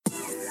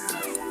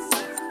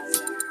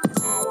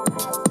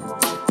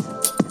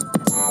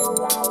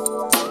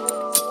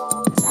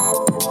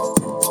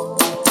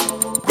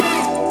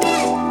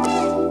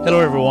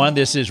Hello, everyone.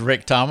 This is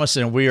Rick Thomas,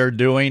 and we are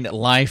doing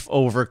Life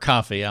Over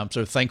Coffee. I'm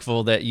so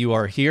thankful that you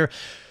are here.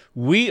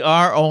 We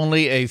are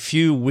only a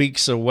few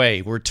weeks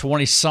away. We're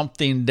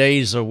 20-something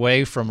days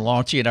away from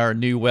launching our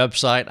new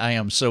website. I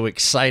am so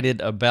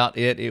excited about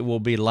it. It will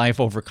be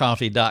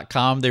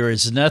lifeovercoffee.com. There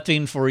is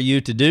nothing for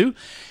you to do.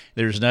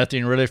 There's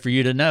nothing really for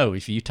you to know.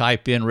 If you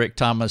type in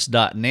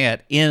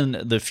rickthomas.net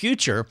in the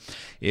future,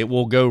 it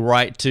will go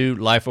right to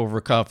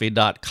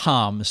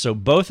lifeovercoffee.com. So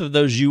both of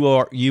those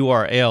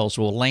URLs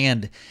will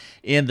land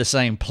in the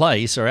same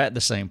place or at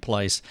the same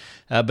place.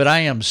 But I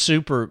am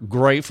super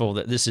grateful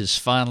that this is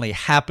finally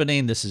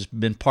happening. This has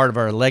been part of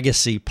our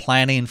legacy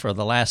planning for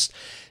the last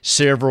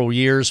several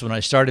years. When I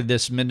started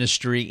this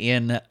ministry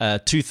in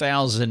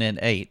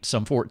 2008,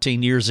 some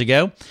 14 years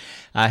ago,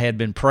 I had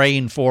been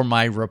praying for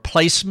my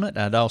replacement.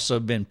 I'd also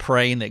been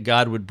praying that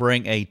God would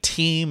bring a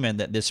team and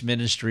that this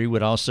ministry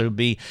would also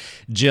be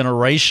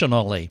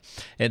generationally.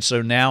 And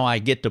so now I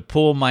get to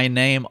pull my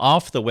name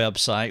off the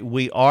website.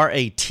 We are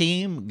a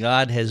team.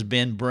 God has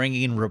been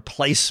bringing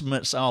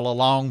replacements all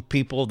along,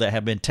 people that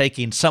have been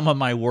taking some of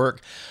my work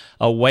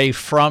away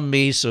from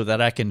me so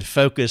that I can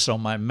focus on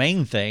my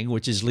main thing,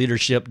 which is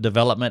leadership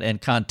development and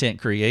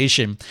content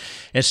creation.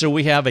 And so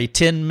we have a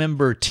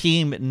 10-member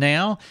team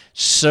now.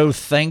 So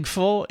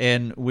thankful,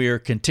 and we are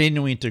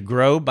continuing to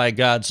grow by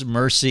God's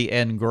mercy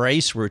and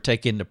grace. We're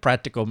taking the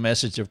practical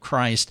message of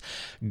Christ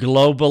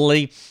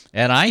globally,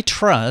 and I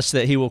trust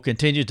that He will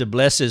continue to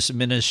bless this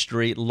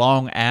ministry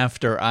long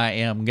after I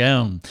am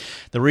gone.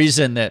 The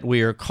reason that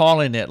we are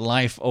calling it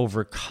Life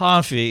Over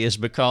Coffee is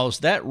because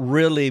that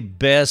really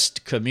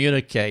best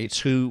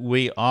communicates who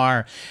we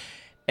are.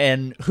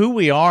 And who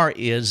we are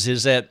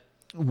is that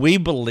we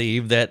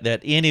believe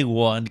that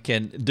anyone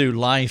can do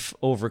life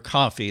over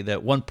coffee,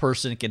 that one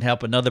person can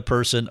help another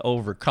person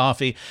over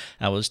coffee.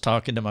 I was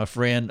talking to my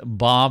friend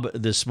Bob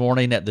this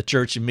morning at the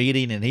church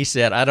meeting, and he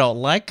said, I don't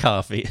like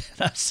coffee.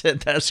 And I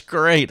said, that's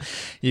great.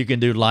 You can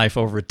do life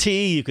over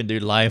tea. You can do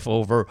life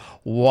over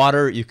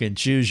water. You can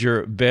choose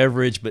your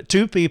beverage. But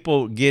two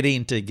people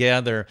getting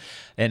together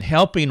and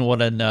helping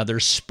one another,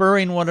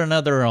 spurring one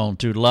another on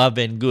to love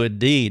and good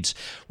deeds.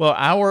 Well,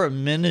 our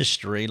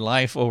ministry,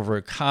 Life Over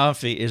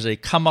Coffee, is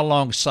a come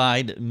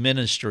alongside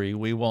ministry.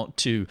 We want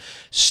to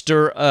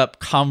stir up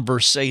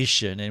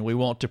conversation, and we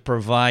want to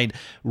provide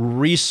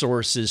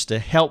resources to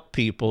help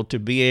people to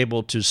be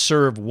able to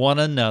serve one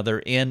another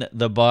in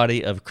the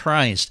body of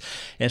Christ.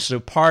 And so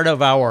part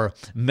of our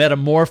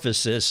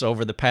metamorphosis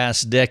over the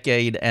past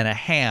decade and a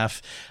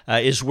half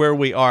is where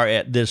we are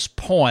at this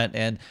point.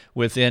 And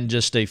within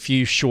just a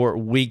few short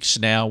weeks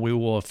now, we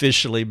will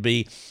officially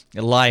be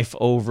Life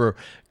Over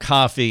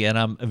Coffee, and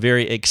I'm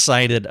very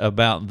excited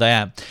about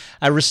that.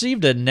 I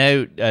received a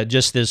note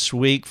just this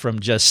week from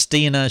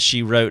Justina.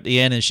 She wrote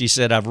in and she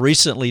said, I've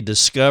recently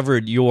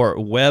discovered your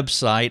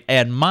website,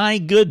 and my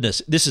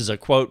goodness, this is a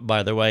quote,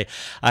 by the way,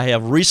 I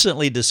have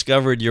recently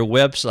discovered your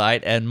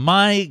website, and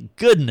my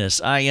goodness,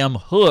 I am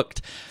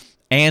hooked.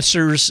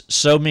 Answers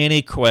so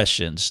many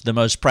questions. The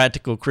most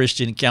practical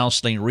Christian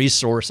counseling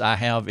resource I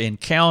have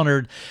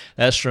encountered.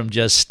 That's from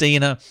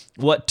Justina.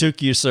 What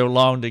took you so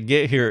long to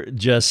get here,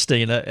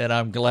 Justina? And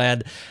I'm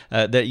glad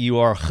that you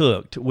are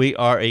hooked. We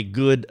are a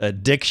good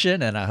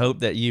addiction, and I hope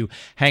that you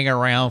hang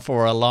around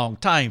for a long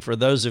time. For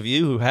those of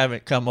you who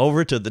haven't come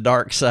over to the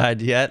dark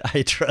side yet,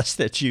 I trust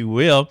that you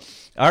will.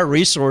 Our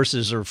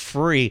resources are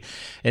free,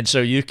 and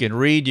so you can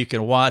read, you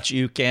can watch,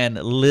 you can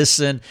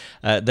listen.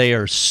 They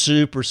are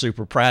super,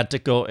 super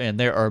practical, and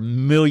there are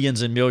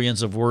millions and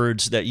millions of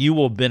words that you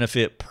will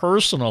benefit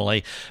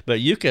personally, but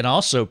you can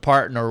also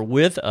partner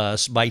with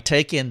us by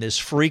taking this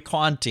free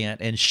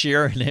content and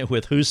sharing it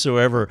with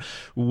whosoever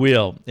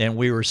will. And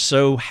we were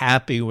so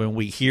happy when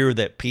we hear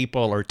that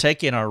people are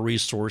taking our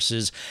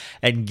resources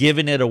and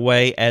giving it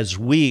away as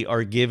we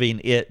are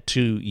giving it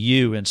to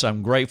you. And so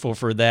I'm grateful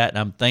for that, and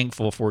I'm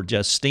thankful for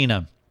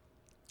Justina.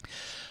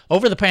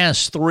 Over the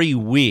past 3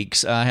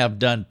 weeks, I have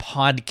done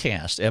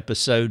podcast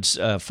episodes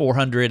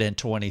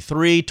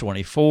 423,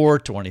 24,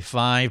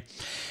 25,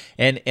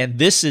 and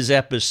this is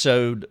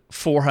episode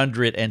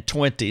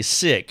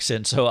 426.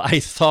 And so I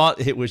thought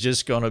it was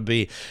just going to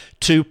be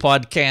 2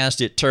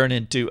 podcasts. It turned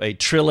into a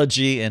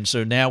trilogy, and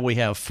so now we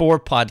have 4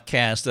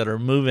 podcasts that are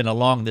moving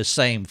along the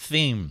same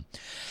theme.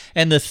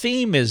 And the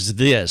theme is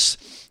this.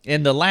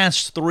 In the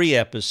last 3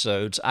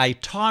 episodes, I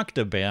talked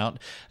about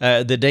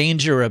the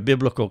danger of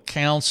biblical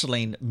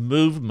counseling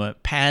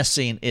movement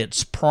passing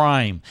its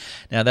prime.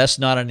 Now, that's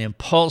not an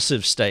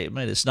impulsive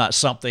statement. It's not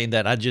something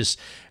that I just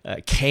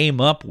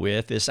came up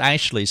with. It's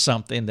actually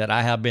something that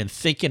I have been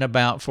thinking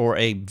about for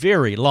a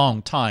very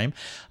long time.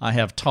 I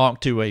have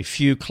talked to a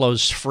few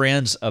close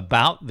friends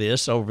about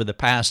this over the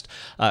past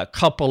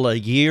couple of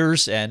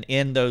years, and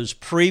in those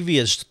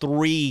previous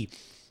 3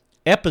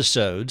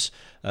 episodes,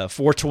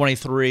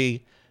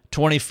 423,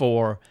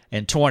 24,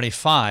 and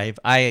 25,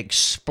 I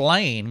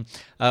explain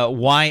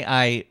why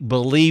I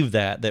believe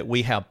that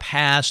we have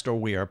passed or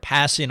we are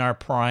passing our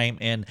prime.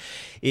 And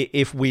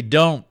if we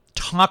don't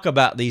talk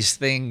about these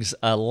things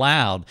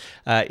aloud,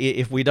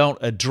 if we don't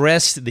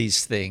address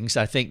these things,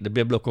 I think the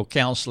biblical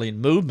counseling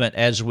movement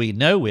as we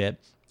know it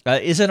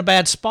is in a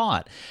bad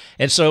spot.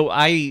 And so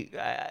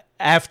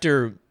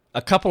after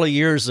a couple of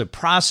years of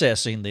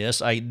processing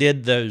this, I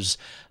did those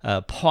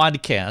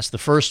podcasts, the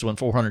first one,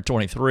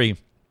 423.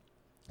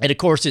 And of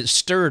course, it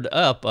stirred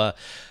up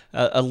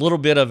a little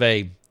bit of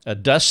a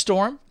dust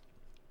storm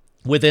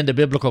within the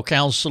biblical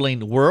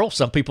counseling world.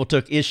 Some people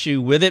took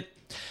issue with it.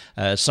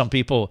 Some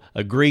people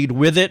agreed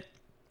with it.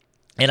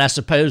 And I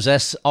suppose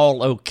that's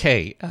all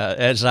okay.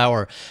 As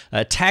our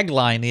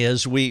tagline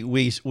is,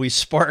 we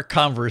spark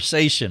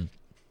conversation.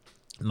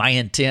 My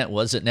intent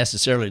wasn't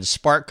necessarily to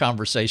spark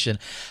conversation.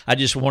 I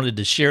just wanted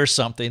to share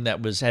something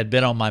that had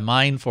been on my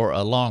mind for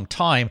a long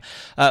time.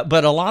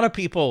 But a lot of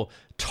people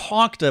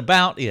talked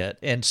about it.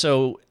 And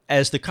so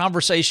as the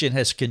conversation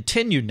has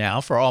continued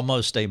now for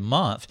almost a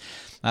month,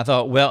 I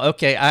thought, well,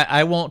 okay,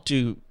 I want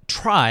to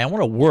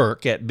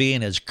work at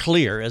being as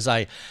clear as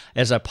I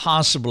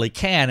possibly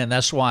can, and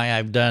that's why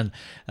I've done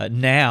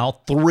now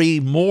 3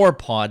 more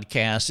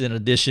podcasts in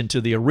addition to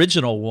the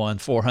original one,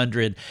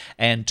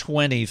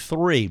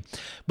 423.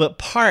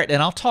 But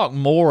and I'll talk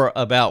more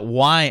about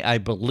why I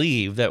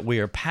believe that we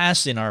are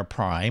passing our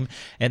prime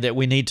and that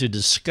we need to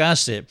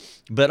discuss it,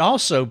 but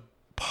also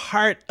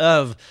part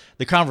of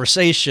the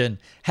conversation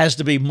has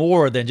to be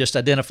more than just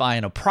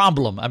identifying a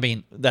problem. I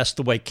mean, that's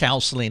the way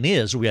counseling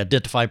is. We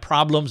identify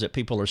problems that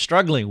people are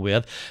struggling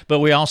with, but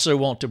we also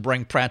want to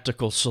bring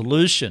practical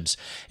solutions.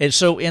 And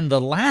so in the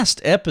last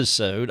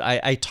episode,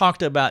 I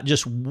talked about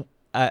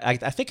I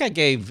think I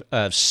gave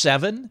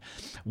 7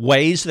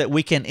 ways that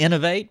we can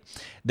innovate,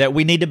 that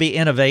we need to be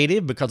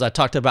innovative, because I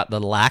talked about the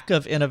lack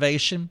of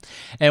innovation.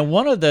 And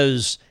one of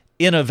those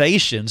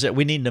innovations that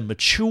we need to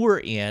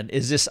mature in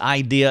is this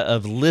idea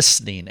of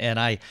listening. And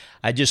I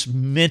just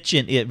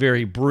mentioned it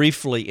very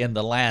briefly in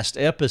the last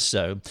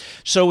episode.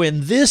 So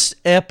in this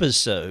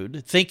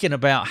episode, thinking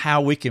about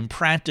how we can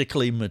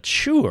practically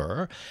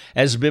mature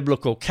as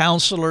biblical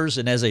counselors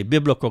and as a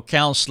biblical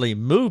counseling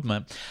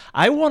movement,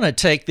 I want to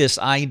take this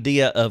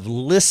idea of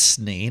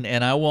listening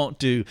and I want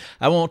to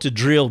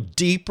drill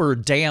deeper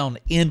down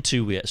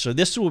into it. So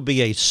this will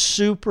be a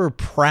super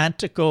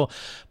practical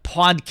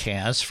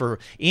podcast for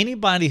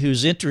anybody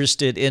who's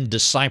interested in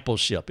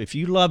discipleship. If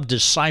you love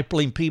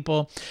discipling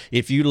people,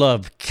 if you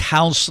love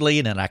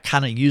counseling, and I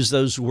kind of use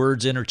those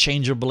words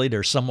interchangeably,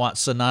 they're somewhat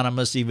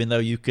synonymous, even though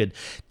you could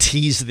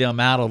tease them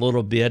out a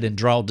little bit and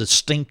draw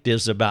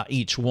distinctives about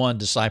each one,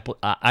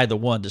 either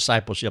one,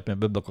 discipleship and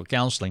biblical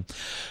counseling.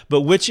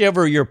 But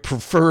whichever your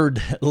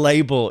preferred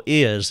label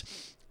is,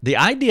 the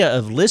idea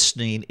of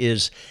listening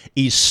is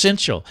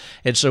essential.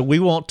 And so we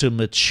want to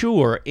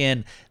mature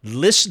in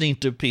listening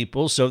to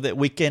people so that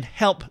we can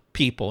help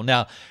people.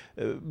 Now,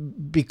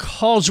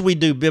 because we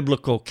do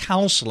biblical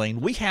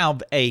counseling, we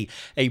have a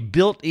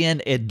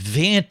built-in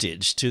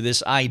advantage to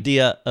this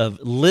idea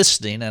of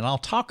listening, and I'll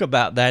talk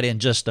about that in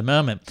just a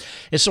moment.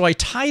 And so I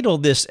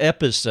titled this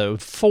episode,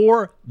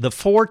 The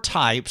 4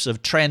 Types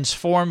of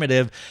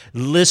Transformative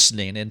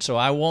Listening, and so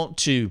I want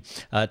to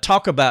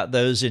talk about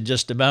those in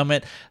just a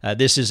moment.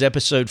 This is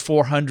episode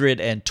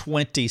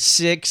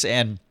 426,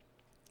 and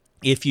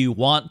if you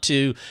want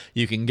to,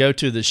 you can go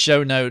to the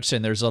show notes,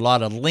 and there's a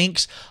lot of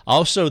links.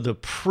 Also, the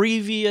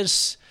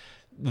previous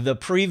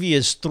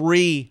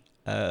 3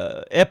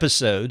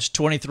 episodes,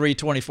 23,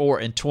 24,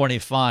 and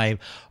 25,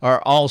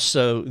 are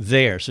also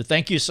there. So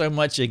thank you so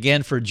much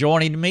again for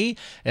joining me,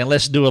 and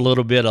let's do a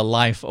little bit of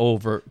Life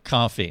Over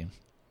Coffee.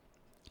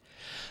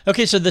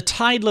 Okay, so the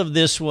title of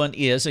this one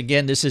is,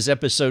 again, this is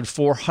episode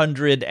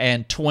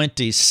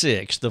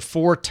 426, The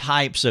 4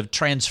 Types of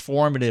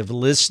Transformative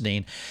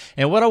Listening.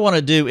 And what I want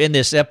to do in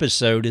this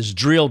episode is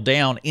drill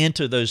down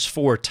into those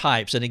 4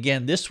 types. And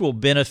again, this will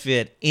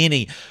benefit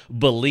any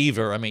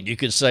believer. I mean, you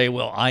could say,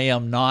 well, I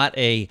am not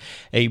a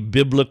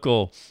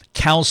biblical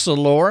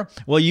counselor.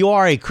 Well, you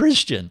are a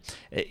Christian,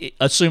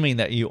 assuming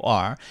that you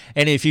are.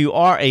 And if you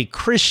are a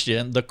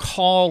Christian, the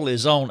call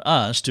is on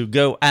us to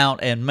go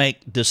out and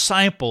make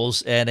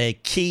disciples, and a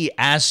key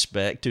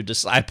aspect to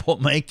disciple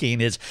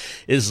making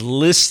is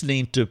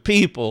listening to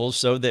people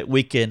so that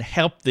we can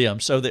help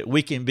them, so that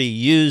we can be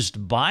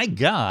used by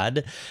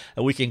God.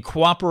 We can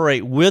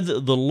cooperate with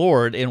the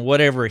Lord in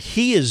whatever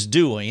He is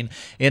doing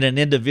in an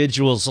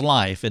individual's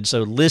life. And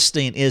so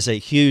listening is a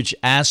huge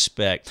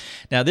aspect.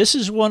 Now, this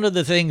is one of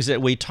the things that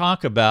we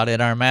talk about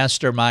in our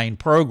mastermind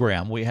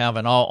program. We have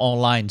an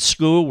all-online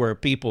school where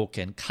people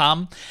can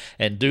come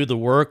and do the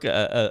work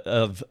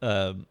of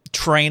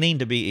training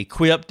to be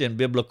equipped in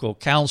biblical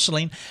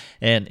counseling.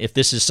 And if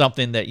this is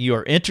something that you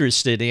are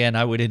interested in,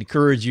 I would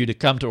encourage you to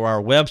come to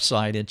our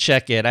website and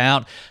check it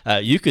out.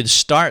 You can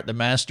start the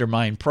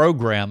mastermind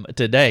program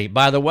today.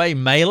 By the way,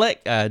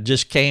 Malik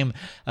just came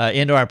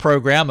into our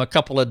program a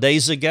couple of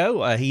days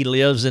ago. He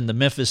lives in the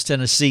Memphis,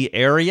 Tennessee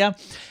area.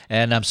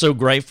 And I'm so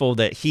grateful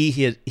that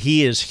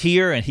he is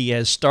here and he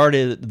has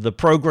started the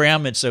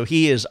program. And so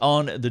he is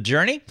on the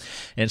journey.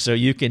 And so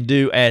you can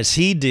do as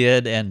he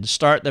did and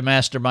start the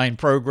Mastermind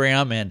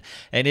program. And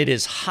it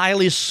is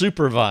highly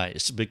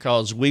supervised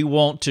because we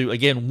want to,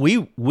 again,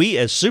 we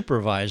as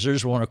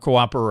supervisors want to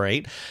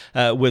cooperate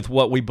with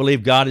what we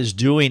believe God is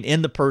doing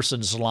in the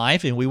person's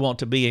life. And we want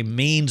to be a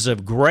means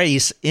of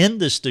grace in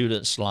the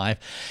student's life.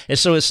 And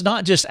so it's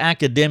not just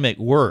academic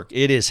work.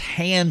 It is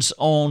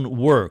hands-on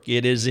work.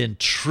 It is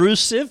intrusive.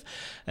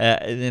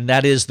 And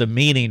that is the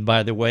meaning,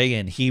 by the way,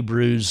 in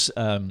Hebrews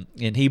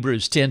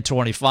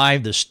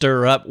 10:25, to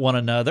stir up one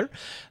another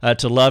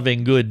to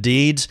loving good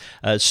deeds.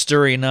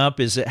 Stirring up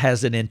it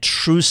has an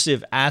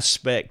intrusive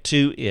aspect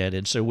to it,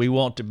 and so we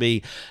want to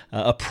be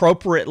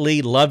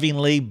appropriately,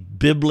 lovingly,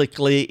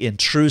 biblically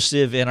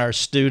intrusive in our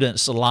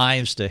students'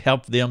 lives to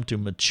help them to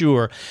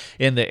mature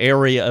in the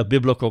area of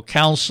biblical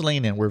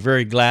counseling. And we're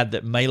very glad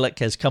that Malik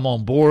has come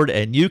on board,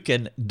 and you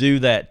can do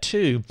that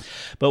too.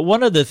 But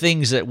one of the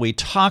things that we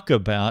talk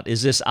about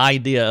is this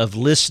idea of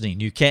listening.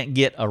 You can't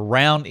get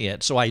around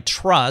it. So I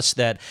trust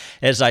that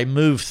as I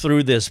move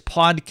through this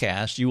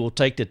podcast, you will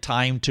take the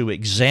time to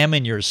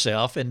examine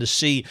yourself and to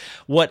see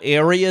what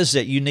areas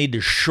that you need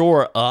to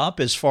shore up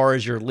as far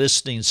as your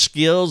listening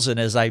skills. And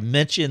as I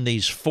mentioned,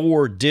 these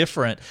 4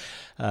 different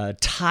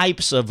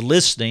types of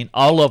listening,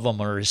 all of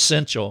them are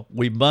essential.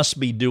 We must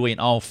be doing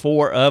all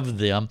 4 of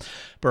them.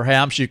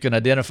 Perhaps you can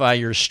identify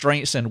your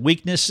strengths and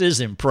weaknesses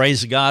and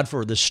praise God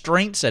for the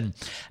strengths and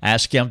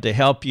ask Him to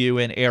help you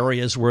in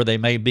areas where they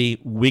may be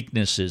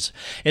weaknesses.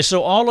 And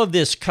so all of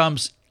this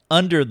comes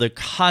under the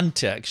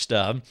context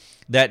of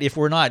that if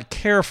we're not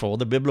careful,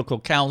 the biblical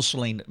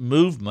counseling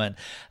movement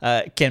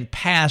can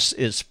pass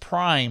its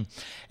prime.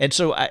 And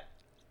so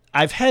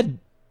I've had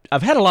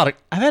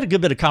a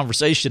good bit of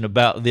conversation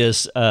about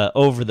this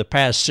over the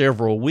past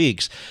several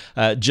weeks.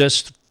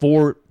 Just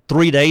 3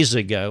 days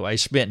ago, I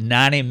spent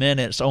 90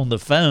 minutes on the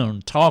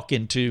phone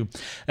talking to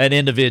an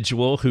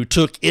individual who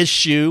took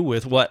issue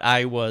with what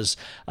I was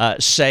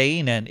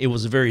saying, and it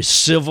was very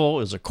civil.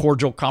 It was a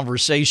cordial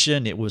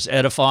conversation. It was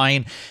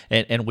edifying,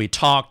 and we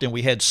talked, and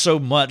we had so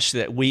much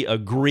that we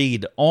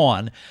agreed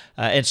on,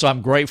 and so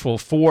I'm grateful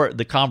for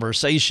the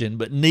conversation.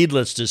 But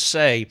needless to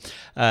say,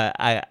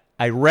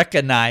 I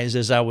recognized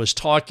as I was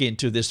talking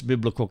to this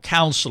biblical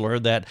counselor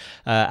that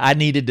I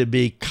needed to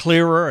be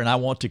clearer, and I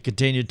want to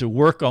continue to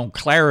work on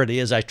clarity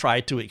as I try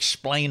to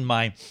explain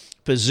my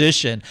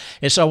position.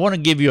 And so I want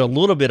to give you a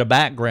little bit of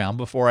background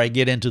before I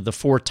get into the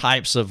 4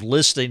 types of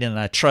listening, and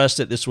I trust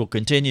that this will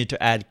continue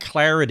to add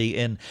clarity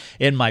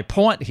in my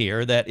point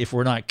here, that if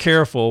we're not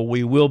careful,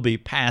 we will be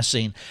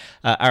passing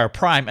our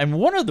prime. And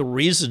one of the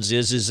reasons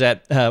is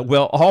that,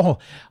 all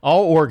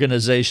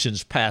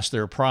organizations pass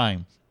their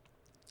prime.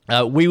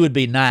 We would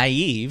be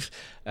naive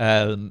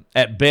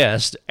at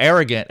best,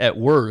 arrogant at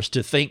worst,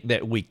 to think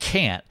that we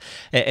can't.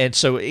 And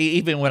so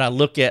even when I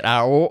look at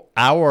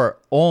our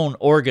own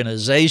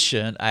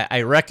organization,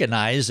 I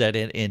recognize that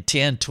in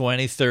 10,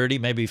 20, 30,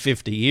 maybe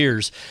 50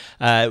 years,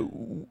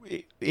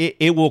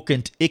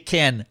 it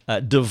can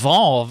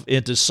devolve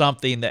into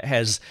something that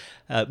has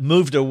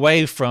moved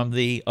away from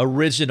the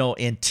original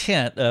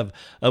intent of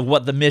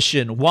what the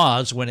mission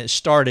was when it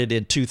started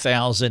in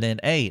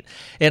 2008.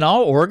 And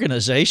all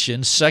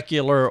organizations,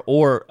 secular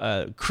or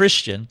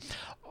Christian,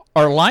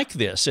 are like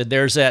this. And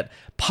there's that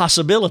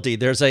possibility,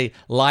 there's a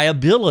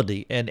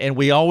liability, and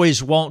we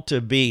always want to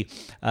be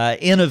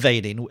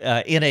innovating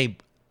in a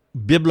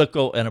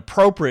biblical and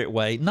appropriate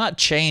way, not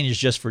change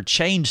just for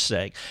change's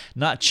sake,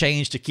 not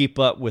change to keep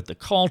up with the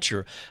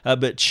culture,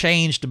 but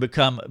change to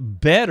become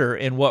better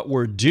in what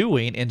we're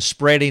doing in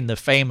spreading the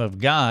fame of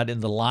God in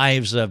the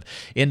lives of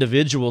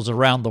individuals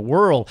around the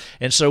world.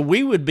 And so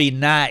we would be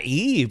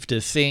naive to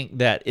think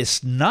that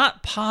it's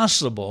not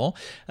possible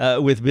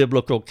with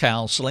biblical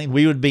counseling.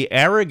 We would be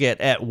arrogant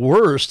at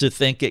worst to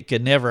think it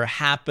could never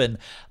happen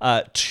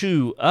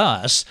to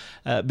us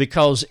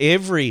because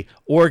every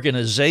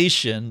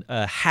organization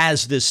has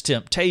this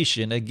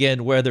temptation,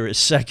 again, whether it's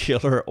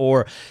secular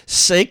or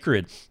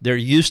sacred. There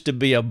used to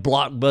be a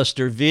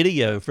Blockbuster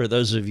Video, for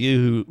those of you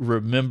who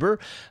remember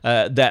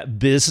that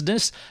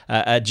business.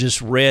 I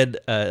just read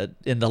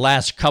in the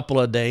last couple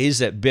of days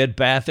that Bed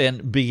Bath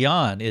 &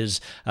 Beyond is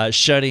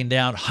shutting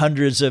down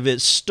hundreds of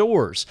its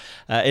stores.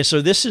 And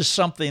so this is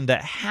something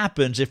that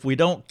happens if we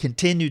don't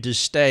continue to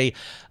stay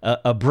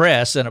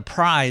abreast and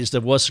apprised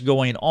of what's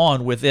going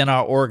on within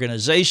our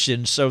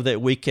organization so that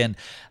we can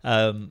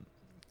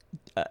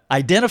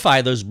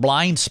identify those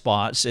blind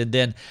spots and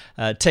then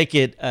take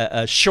it,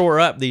 shore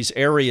up these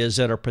areas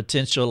that are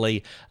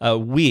potentially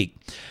weak.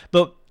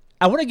 But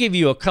I want to give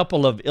you a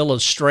couple of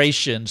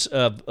illustrations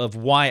of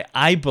why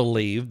I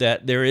believe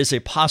that there is a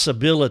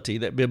possibility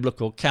that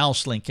biblical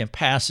counseling can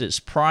pass its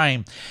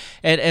prime.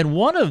 And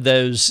one of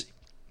those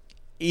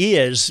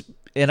is,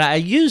 and I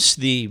used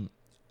the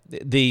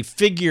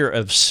figure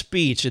of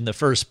speech in the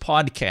first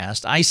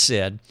podcast. I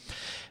said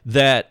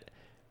that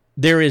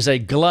there is a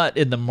glut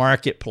in the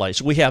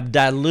marketplace. We have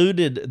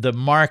diluted the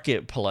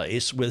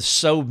marketplace with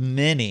so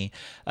many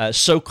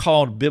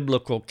so-called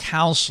biblical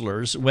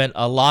counselors when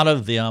a lot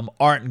of them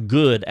aren't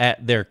good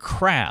at their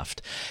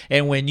craft.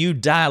 And when you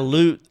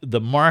dilute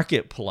the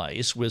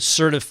marketplace with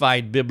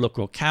certified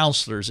biblical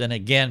counselors, and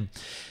again,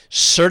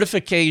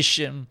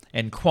 certification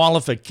and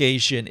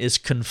qualification is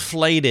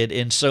conflated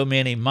in so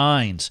many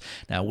minds.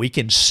 Now, we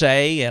can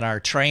say in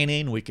our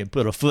training, we can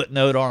put a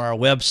footnote on our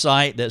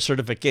website that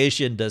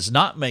certification does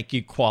not make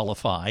you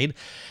qualified.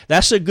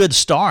 That's a good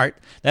start.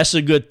 That's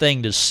a good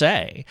thing to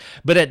say.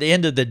 But at the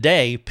end of the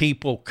day,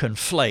 people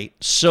conflate.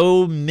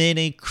 So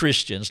many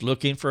Christians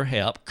looking for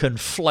help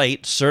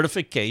conflate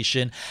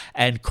certification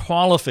and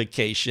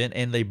qualification,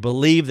 and they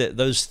believe that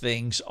those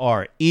things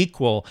are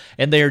equal,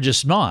 and they are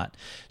just not.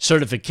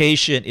 Certification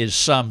is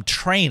some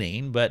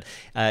training, but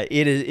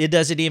it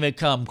doesn't even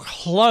come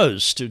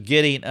close to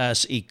getting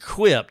us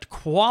equipped,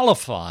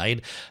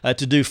 qualified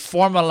to do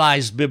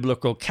formalized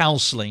biblical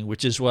counseling,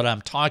 which is what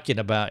I'm talking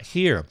about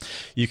here.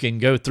 You can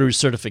go through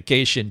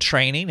certification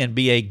training and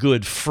be a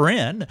good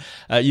friend.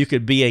 You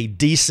could be a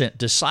decent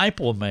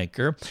disciple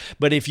maker.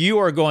 But if you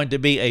are going to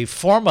be a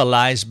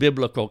formalized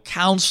biblical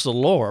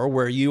counselor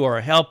where you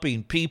are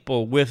helping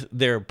people with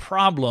their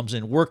problems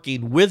and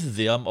working with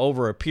them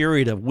over a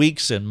period of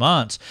weeks and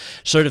months,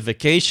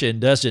 certification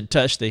doesn't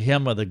touch the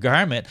hem of the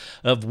garment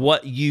of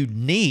what you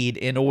need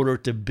in order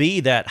to be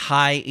that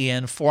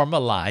high-end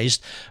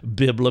formalized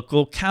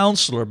biblical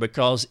counselor,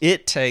 because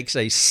it takes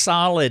a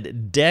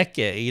solid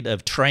decade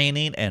of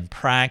training and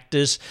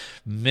practice,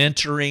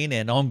 mentoring,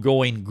 and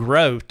ongoing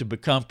growth to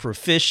become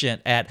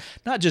proficient at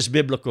not just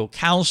biblical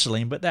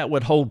counseling, but that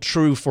would hold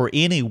true for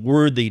any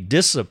worthy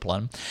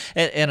discipline.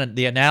 And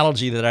the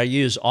analogy that I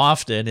use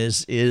often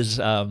is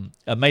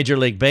a Major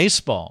League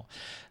Baseball.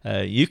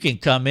 You can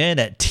come in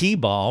at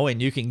T-ball and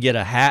you can get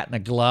a hat and a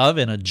glove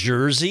and a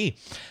jersey.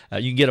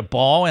 You can get a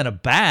ball and a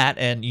bat,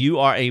 and you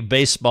are a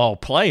baseball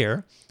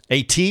player,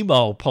 a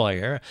T-ball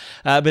player.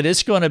 But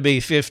it's going to be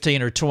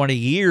 15 or 20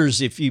 years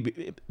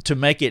to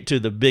make it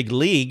to the big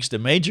leagues, the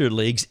major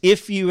leagues,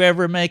 if you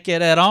ever make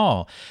it at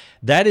all.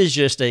 That is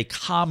just a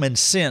common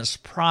sense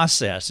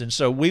process. And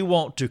so we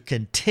want to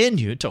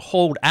continue to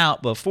hold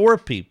out before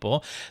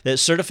people that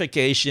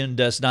certification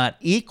does not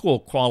equal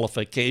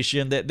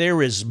qualification, that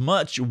there is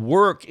much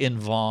work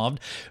involved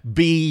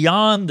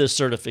beyond the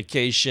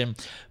certification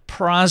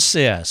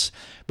process.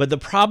 But the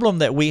problem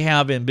that we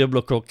have in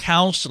biblical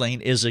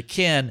counseling is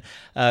akin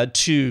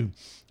to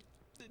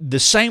the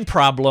same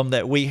problem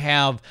that we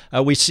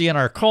see in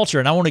our culture.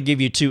 And I want to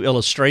give you two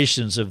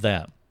illustrations of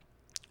that.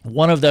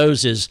 One of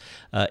those is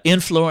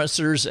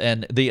influencers,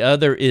 and the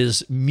other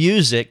is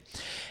music.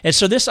 And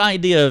so this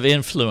idea of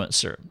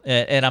influencer,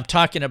 and I'm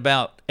talking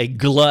about a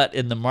glut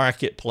in the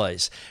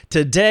marketplace.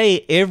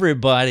 Today,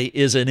 everybody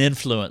is an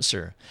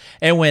influencer.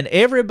 And when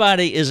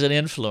everybody is an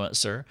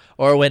influencer,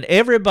 or when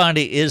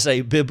everybody is a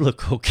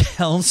biblical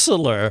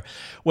counselor,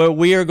 well,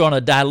 we are going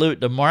to dilute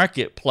the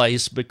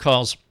marketplace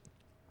because,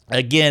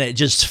 again, it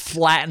just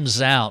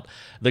flattens out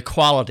the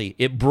quality.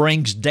 It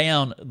brings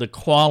down the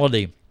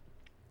quality.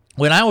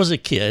 When I was a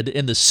kid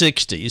in the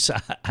 60s,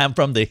 I'm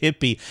from the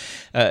hippie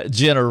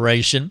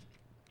generation.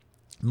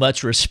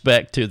 Much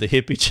respect to the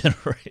hippie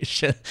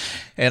generation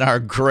and our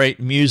great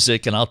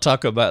music, and I'll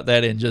talk about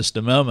that in just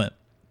a moment.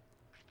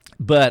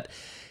 But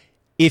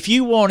if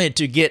you wanted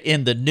to get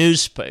in the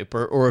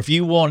newspaper, or if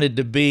you wanted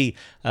to be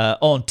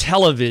on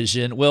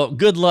television, well,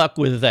 good luck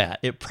with that.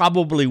 It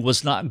probably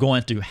was not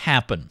going to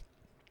happen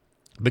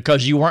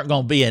because you weren't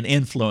going to be an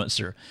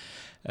influencer.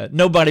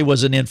 Nobody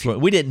was an influencer.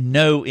 We didn't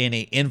know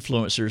any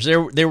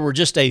influencers. There were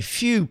just a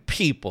few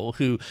people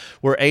who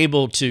were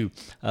able to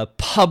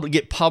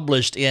get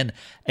published in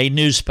a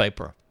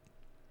newspaper.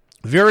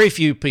 Very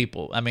few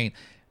people. I mean,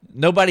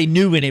 nobody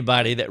knew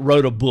anybody that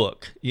wrote a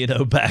book,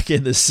 back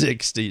in the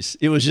 60s.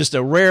 It was just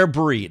a rare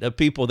breed of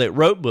people that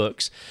wrote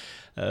books,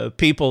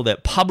 people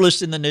that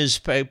published in the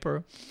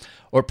newspaper,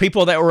 or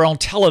people that were on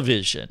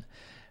television.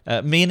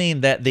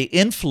 Meaning that the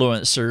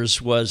influencers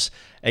was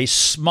a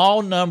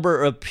small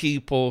number of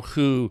people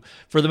who,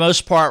 for the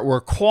most part,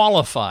 were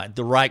qualified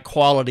to write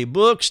quality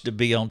books, to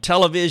be on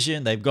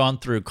television. They've gone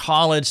through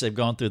college, they've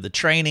gone through the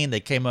training,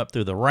 they came up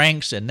through the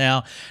ranks, and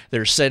now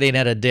they're sitting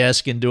at a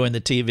desk and doing the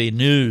TV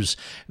news.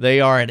 They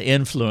are an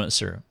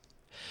influencer.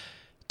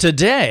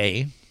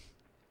 Today,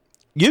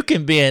 you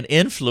can be an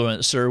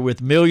influencer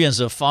with millions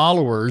of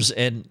followers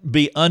and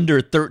be under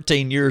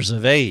 13 years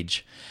of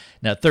age.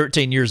 Now,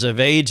 13 years of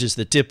age is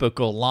the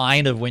typical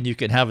line of when you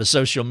can have a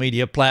social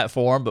media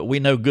platform, but we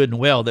know good and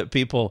well that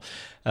people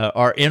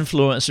are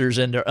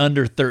influencers and they're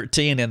under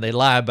 13 and they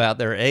lie about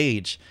their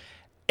age.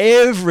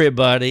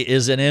 Everybody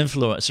is an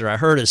influencer. I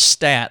heard a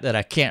stat that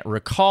I can't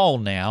recall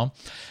now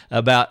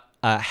about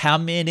how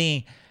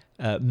many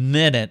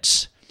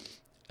minutes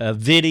of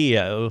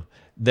video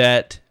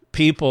that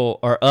people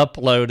are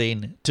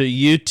uploading to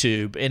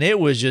YouTube, and it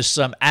was just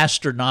some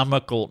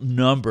astronomical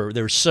number.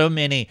 There's so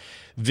many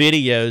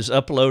videos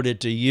uploaded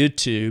to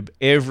YouTube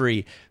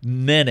every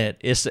minute.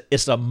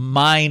 It's a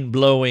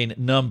mind-blowing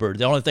number.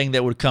 The only thing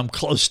that would come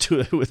close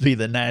to it would be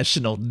the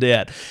national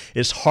debt.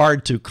 It's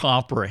hard to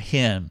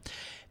comprehend.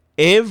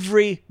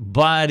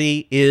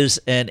 Everybody is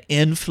an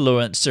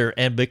influencer,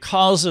 and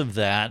because of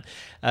that,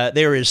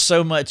 there is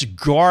so much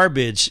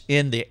garbage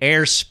in the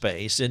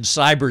airspace, in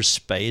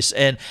cyberspace,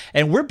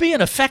 and we're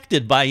being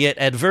affected by it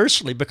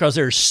adversely because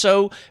there's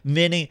so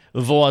many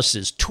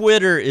voices.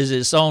 Twitter is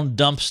its own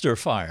dumpster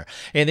fire,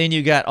 and then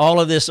you got all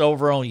of this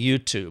over on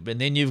YouTube,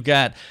 and then you've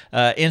got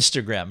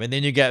Instagram, and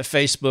then you got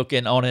Facebook,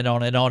 and on and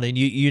on and on, and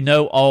you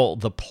know all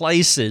the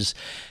places.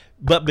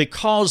 But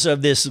because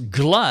of this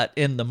glut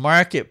in the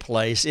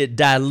marketplace, it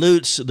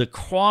dilutes the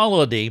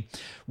quality.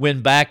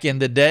 When back in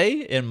the day,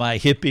 in my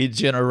hippie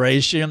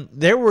generation,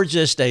 there were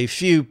just a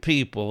few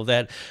people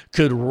that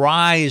could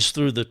rise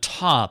through the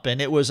top,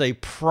 and it was a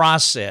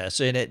process,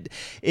 and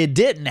it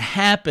didn't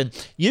happen.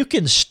 You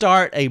can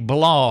start a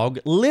blog,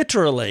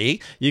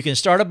 literally, you can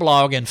start a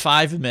blog in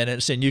 5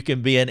 minutes, and you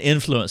can be an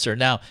influencer.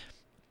 Now,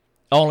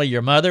 only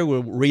your mother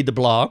will read the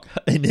blog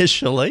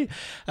initially,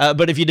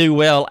 but if you do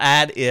well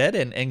at it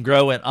and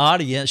grow an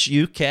audience,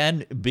 you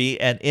can be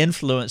an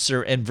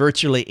influencer, and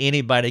virtually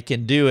anybody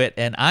can do it.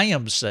 And I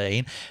am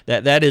saying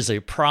that is a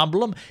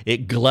problem.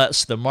 It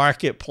gluts the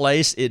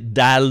marketplace. It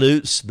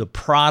dilutes the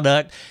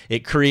product.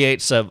 It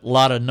creates a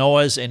lot of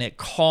noise, and it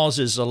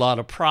causes a lot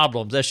of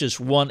problems. That's just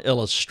one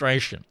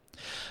illustration.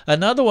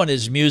 Another one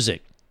is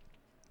music.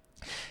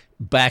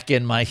 Back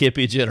in my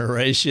hippie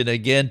generation,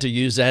 again, to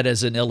use that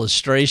as an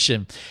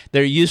illustration,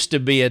 there used to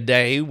be a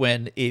day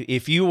when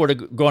if you were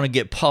going to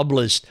get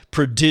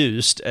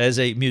produced as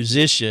a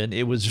musician,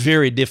 it was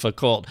very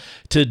difficult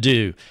to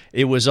do.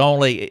 It was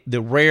only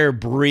the rare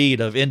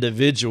breed of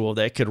individual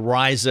that could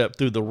rise up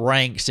through the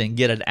ranks and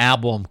get an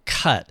album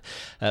cut.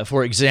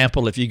 For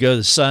example, if you go to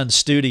the Sun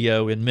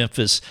Studio in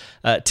Memphis,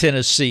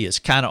 Tennessee, it's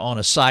kind of on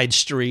a side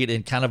street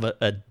in kind of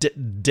a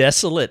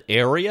desolate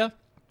area.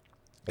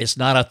 It's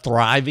not a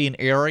thriving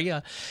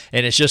area,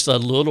 and it's just a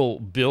little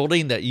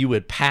building that you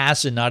would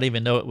pass and not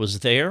even know it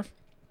was there.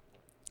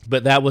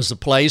 But that was the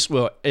place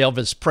where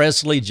Elvis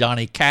Presley,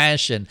 Johnny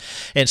Cash, and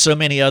so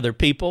many other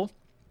people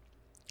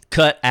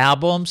cut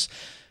albums.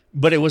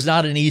 But it was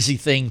not an easy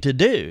thing to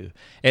do,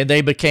 and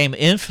they became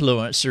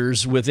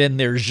influencers within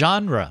their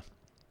genre.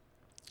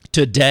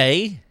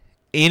 Today,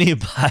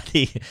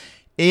 anybody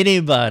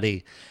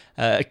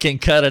can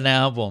cut an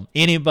album.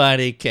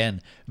 Anybody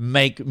can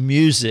make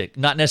music.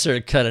 Not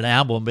necessarily cut an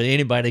album, but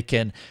anybody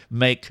can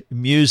make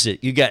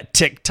music. You got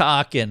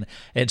TikTok and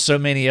so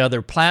many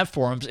other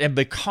platforms, and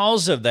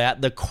because of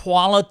that, the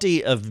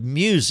quality of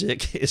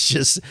music is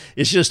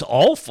just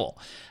awful.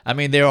 I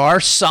mean, there are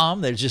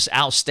some that are just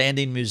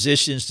outstanding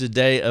musicians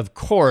today, of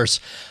course,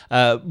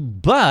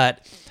 but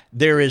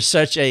there is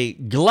such a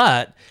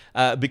glut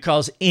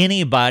because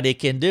anybody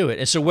can do it.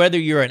 And so whether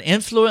you're an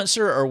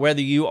influencer or whether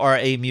you are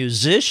a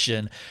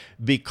musician,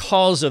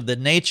 because of the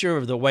nature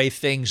of the way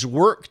things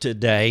work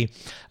today,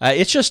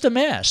 it's just a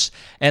mess.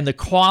 And the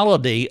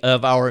quality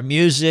of our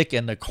music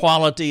and the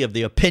quality of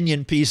the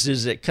opinion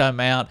pieces that come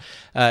out,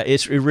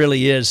 it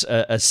really is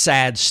a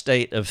sad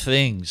state of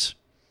things.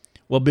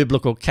 Well,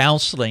 biblical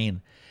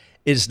counseling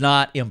is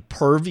not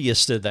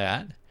impervious to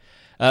that.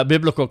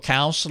 Biblical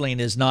counseling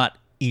is not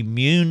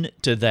immune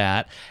to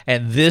that,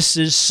 and this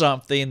is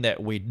something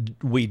that we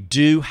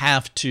do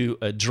have to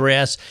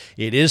address.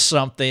 It is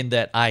something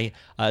that I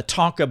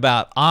talk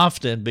about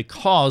often,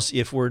 because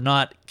if we're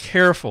not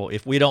careful,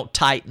 if we don't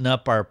tighten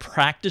up our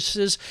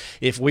practices,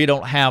 if we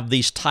don't have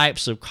these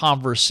types of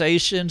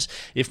conversations,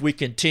 if we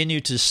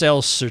continue to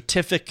sell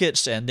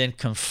certificates and then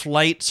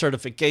conflate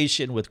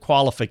certification with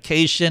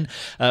qualification,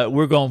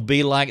 we're going to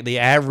be like the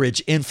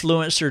average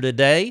influencer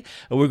today.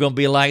 We're going to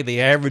be like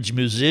the average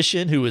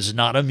musician who is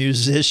not a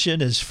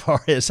musician as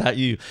far as how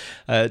you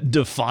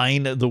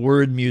define the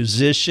word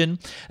musician,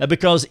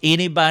 because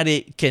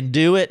anybody can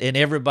do it, and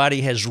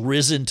everybody has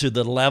risen to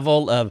the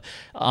level of,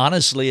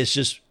 honestly,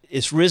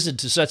 it's risen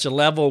to such a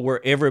level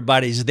where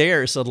everybody's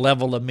there. It's a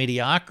level of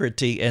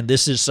mediocrity, and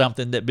this is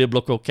something that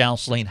biblical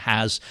counseling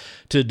has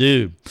to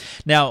do.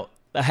 Now,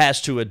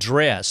 has to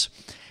address.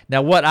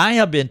 Now, what I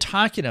have been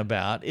talking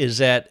about is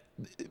that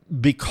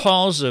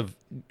because of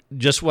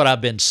just what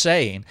I've been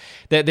saying,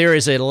 that there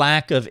is a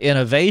lack of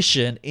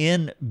innovation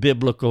in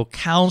biblical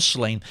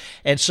counseling.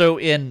 And so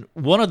in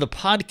one of the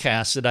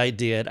podcasts that I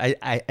did,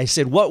 I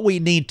said what we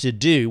need to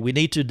do, we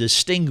need to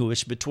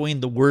distinguish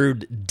between the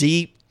word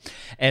deep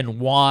and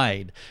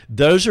wide.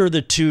 Those are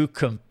the two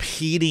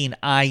competing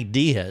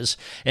ideas.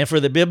 And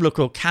for the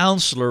biblical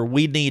counselor,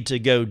 we need to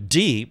go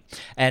deep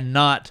and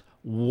not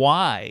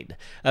wide,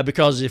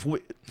 because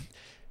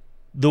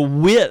the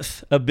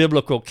width of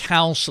biblical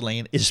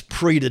counseling is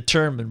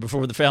predetermined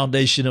before the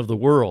foundation of the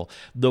world.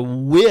 The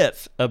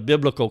width of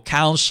biblical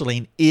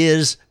counseling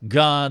is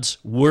God's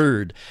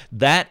Word.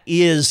 That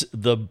is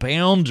the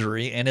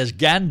boundary. And as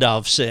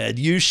Gandalf said,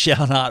 you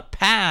shall not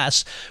pass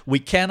pass. We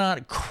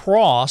cannot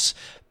cross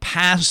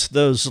past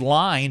those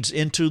lines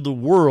into the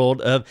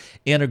world of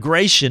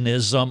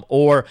integrationism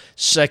or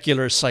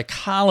secular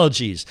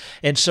psychologies.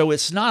 And so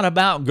it's not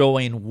about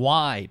going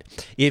wide.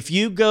 If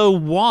you go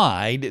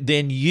wide,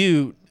 then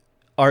you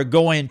are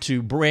going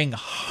to bring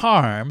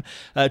harm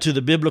to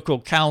the biblical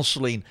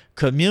counseling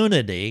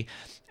community.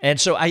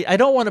 And so I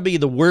don't want to be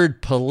the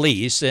word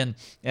police, and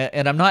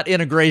I'm not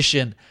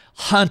integration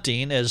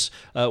hunting, as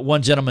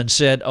one gentleman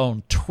said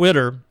on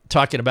Twitter,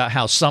 talking about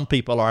how some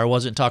people are. I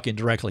wasn't talking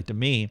directly to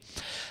me.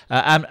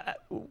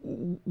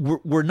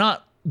 We're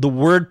not the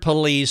word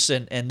police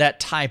and that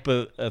type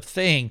of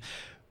thing.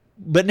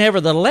 But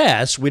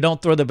nevertheless, we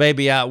don't throw the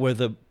baby out with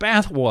the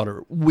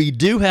bathwater. We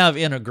do have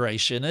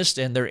integrationists,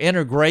 and they're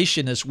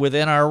integrationists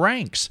within our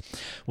ranks.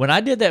 When I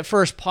did that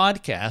first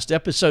podcast,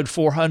 episode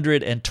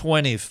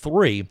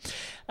 423,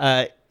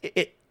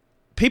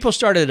 people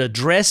started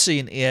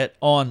addressing it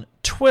on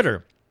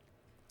Twitter.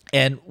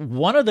 And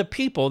one of the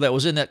people that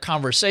was in that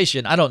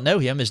conversation, I don't know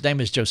him, his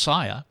name is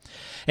Josiah,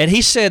 and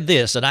he said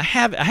this, and I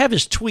have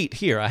his tweet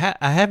here, I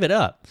have it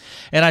up,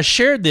 and I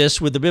shared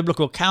this with the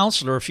biblical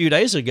counselor a few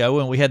days ago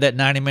when we had that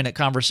 90-minute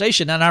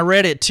conversation, and I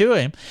read it to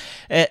him,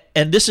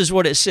 and this is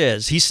what it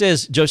says. He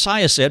says,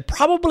 Josiah said,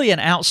 probably an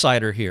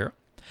outsider here,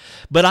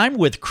 but I'm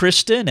with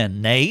Kristen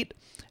and Nate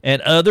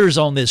and others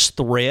on this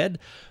thread,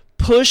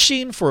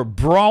 pushing for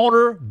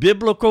broader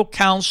biblical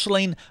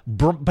counseling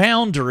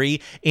boundary,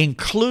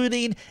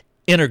 including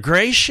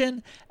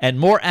integration and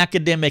more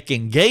academic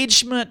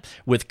engagement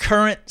with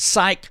current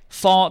psych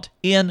thought,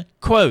 end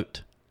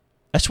quote.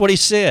 That's what he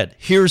said.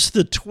 Here's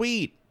the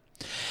tweet.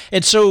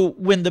 And so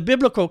when the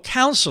biblical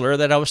counselor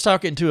that I was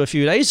talking to a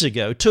few days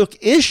ago took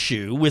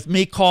issue with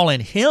me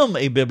calling him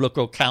a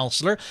biblical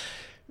counselor,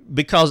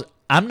 because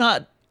I'm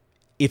not,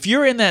 if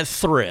you're in that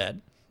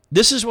thread,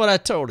 this is what I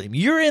told him.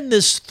 You're in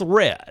this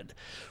thread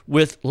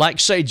with, like,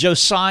 say,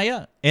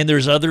 Josiah, and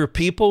there's other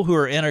people who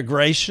are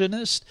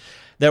integrationists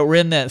that were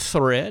in that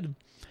thread,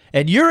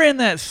 and you're in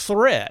that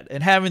thread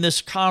and having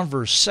this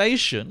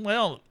conversation.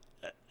 Well,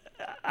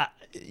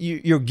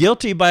 you're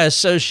guilty by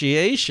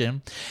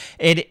association,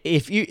 and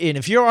if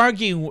you're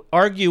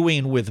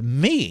arguing with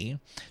me,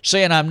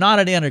 saying I'm not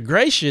an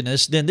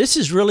integrationist, then this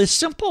is really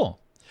simple.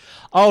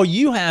 All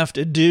you have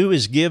to do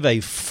is give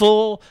a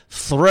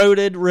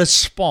full-throated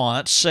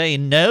response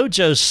saying, no,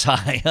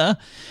 Josiah,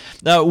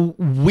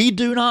 we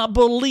do not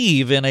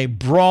believe in a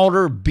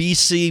broader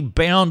BC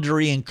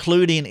boundary,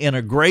 including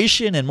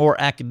integration and more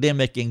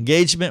academic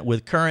engagement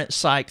with current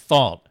psych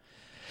thought.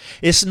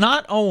 It's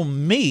not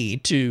on me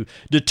to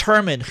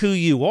determine who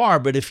you are,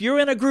 but if you're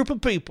in a group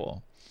of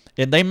people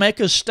and they make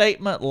a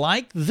statement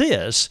like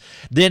this,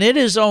 then it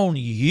is on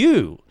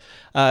you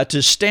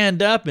to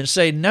stand up and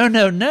say,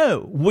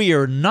 no, we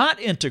are not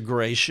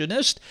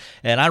integrationist.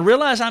 And I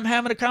realize I'm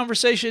having a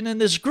conversation in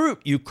this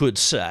group, you could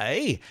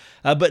say,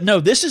 but no,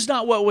 this is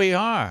not what we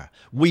are.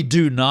 We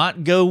do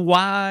not go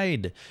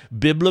wide.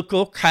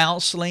 Biblical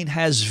counseling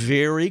has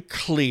very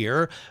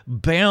clear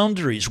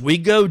boundaries. We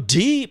go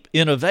deep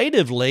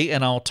innovatively,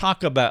 and I'll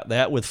talk about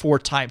that with 4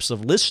 types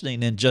of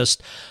listening in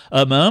just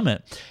a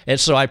moment. And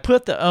so I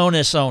put the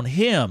onus on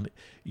him.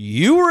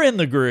 You were in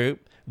the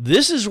group.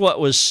 This is what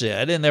was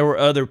said, and there were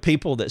other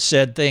people that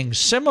said things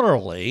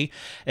similarly,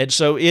 and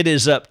so it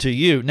is up to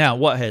you. Now,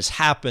 what has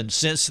happened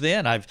since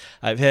then? I've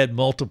had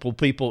multiple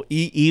people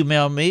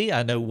email me.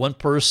 I know one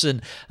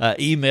person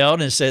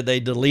emailed and said they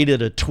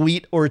deleted a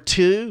tweet or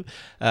two.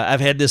 I've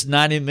had this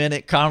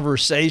 90-minute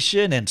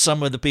conversation, and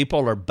some of the people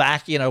are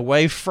backing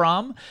away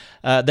from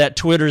that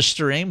Twitter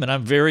stream, and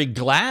I'm very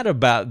glad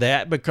about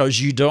that, because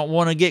you don't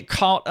want to get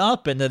caught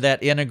up into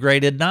that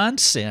integrated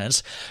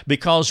nonsense,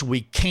 because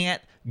we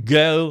can't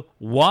go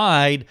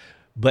wide,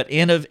 but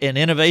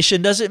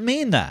innovation doesn't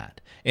mean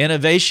that.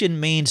 Innovation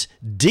means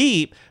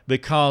deep,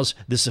 because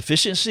the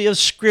sufficiency of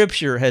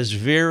Scripture has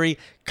very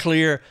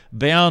clear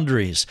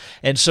boundaries.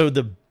 And so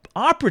the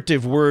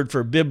operative word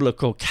for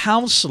biblical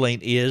counseling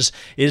is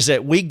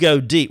that we go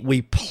deep.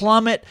 We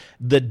plummet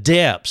the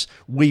depths.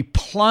 We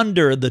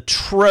plunder the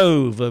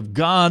trove of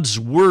God's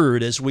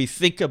Word as we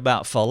think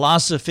about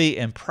philosophy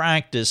and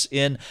practice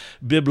in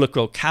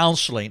biblical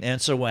counseling. And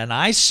so when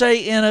I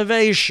say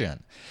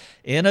innovation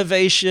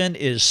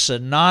is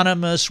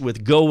synonymous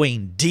with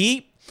going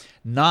deep,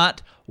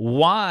 not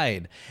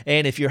wide.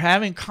 And if you're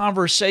having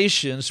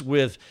conversations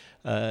with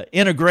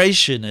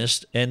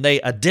integrationists and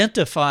they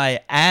identify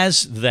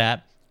as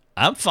that,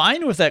 I'm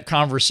fine with that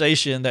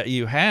conversation that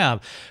you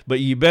have, but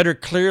you better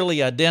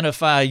clearly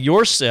identify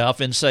yourself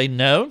and say,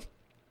 no,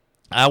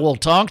 I will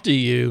talk to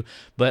you,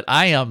 but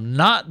I am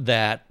not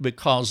that,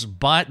 because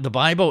the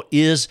Bible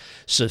is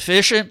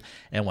sufficient.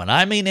 And when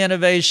I mean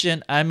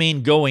innovation, I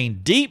mean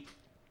going deep.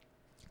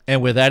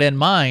 And with that in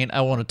mind,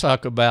 I want to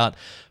talk about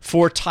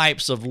 4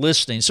 types of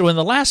listening. So in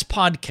the last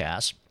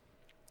podcast,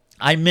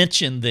 I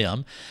mentioned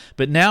them,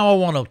 but now I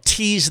want to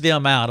tease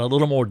them out a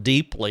little more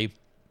deeply,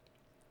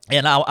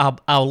 and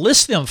I'll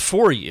list them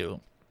for you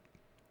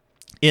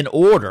in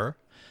order,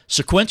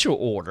 sequential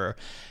order,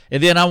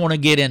 and then I want to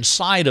get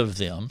inside of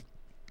them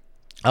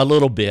a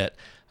little bit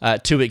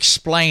to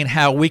explain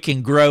how we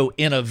can grow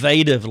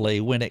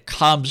innovatively when it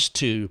comes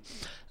to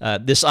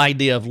this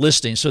idea of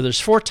listening. So there's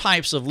 4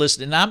 types of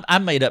listening. I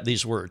made up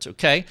these words,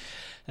 okay?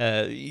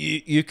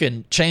 You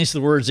can change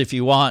the words if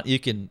you want. You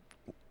can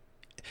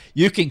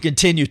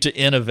continue to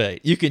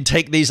innovate. You can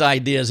take these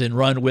ideas and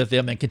run with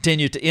them and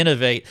continue to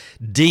innovate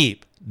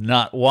deep,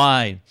 not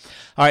wide.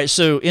 All right,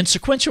 so in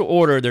sequential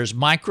order, there's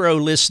micro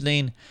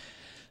listening.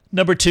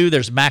 Number 2,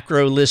 there's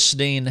macro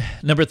listening.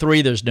 Number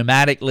 3, there's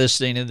pneumatic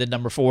listening. And then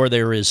number 4,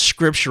 there is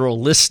scriptural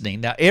listening.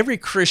 Now, every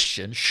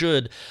Christian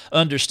should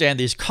understand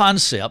these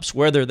concepts,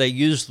 whether they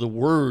use the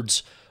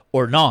words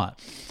or not.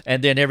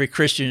 And then every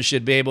Christian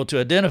should be able to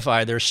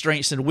identify their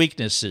strengths and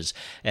weaknesses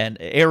and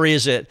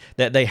areas that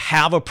they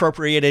have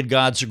appropriated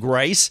God's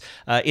grace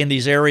in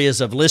these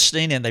areas of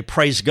listening, and they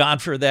praise God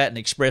for that and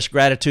express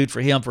gratitude for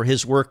Him for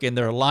His work in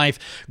their life,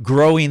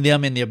 growing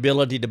them in the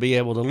ability to be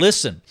able to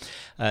listen.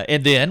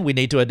 And then we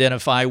need to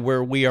identify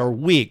where we are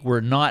weak.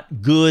 We're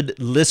not good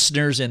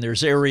listeners, and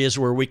there's areas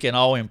where we can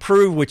all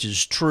improve, which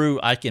is true.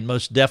 I can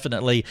most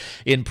definitely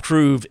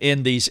improve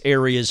in these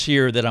areas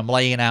here that I'm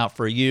laying out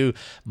for you: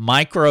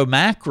 micro,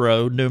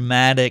 macro,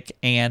 pneumatic,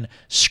 and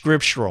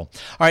scriptural.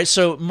 All right,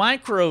 so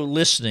micro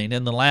listening,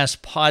 in the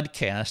last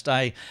podcast,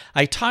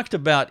 I talked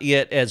about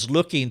it as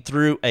looking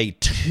through a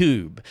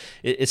tube.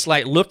 It's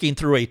like looking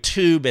through a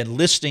tube and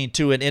listening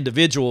to an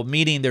individual,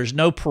 meaning there's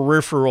no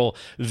peripheral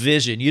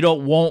vision. You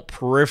don't want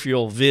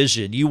peripheral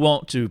vision. You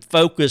want to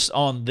focus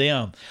on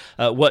them.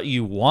 What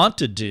you want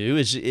to do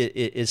is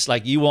it's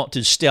like you want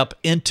to step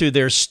into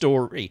their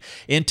story,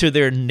 into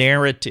their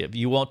narrative.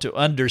 You want to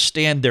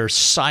understand their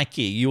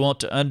psyche. You want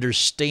to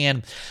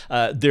understand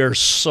their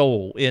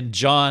soul. In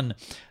John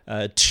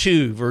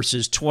 2,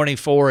 verses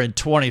 24 and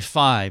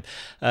 25,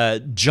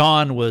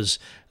 John was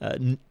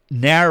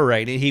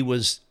narrating. He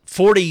was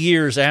 40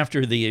 years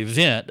after the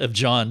event of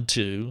John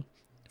 2.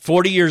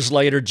 40 years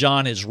later,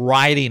 John is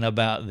writing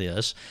about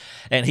this,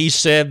 and he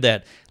said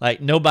that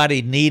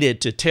nobody needed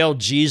to tell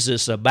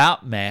Jesus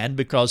about man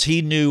because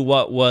he knew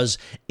what was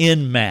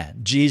in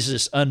man.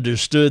 Jesus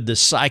understood the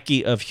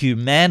psyche of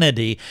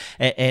humanity,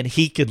 and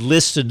he could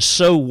listen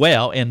so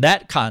well. In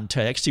that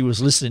context, he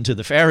was listening to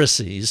the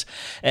Pharisees,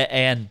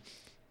 and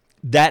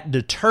that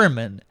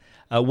determined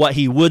what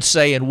he would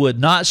say and would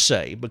not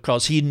say,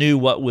 because he knew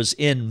what was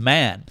in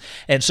man.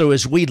 And so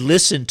as we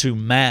listen to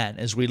man,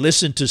 as we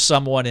listen to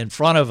someone in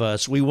front of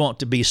us, we want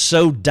to be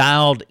so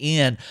dialed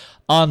in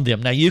on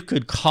them. Now, you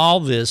could call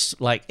this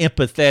like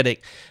empathetic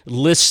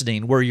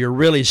listening, where you're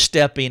really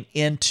stepping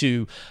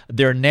into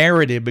their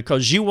narrative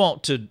because you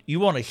want to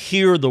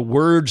hear the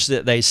words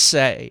that they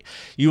say.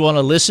 You want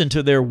to listen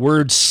to their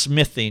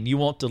wordsmithing. You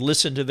want to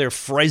listen to their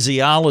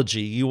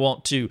phraseology. You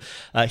want to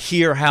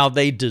hear how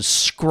they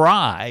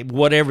describe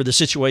whatever the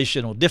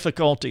situational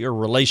difficulty or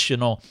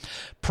relational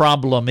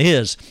problem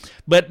is.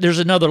 But there's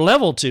another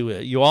level to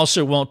it. You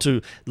also want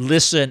to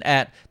listen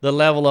at the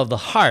level of the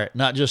heart,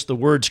 not just the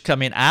words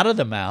coming out of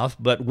the mouth,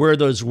 but where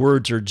those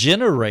words are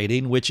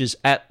generating, which is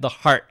at the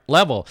heart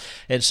level.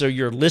 And so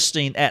you're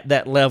listening at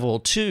that level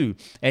too,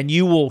 and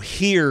you will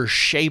hear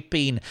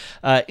shaping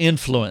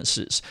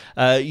influences.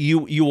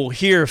 You will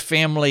hear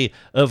family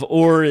of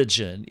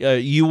origin.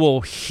 You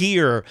will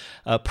hear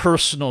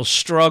personal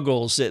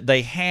struggles that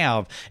they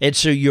have. And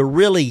so you're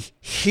really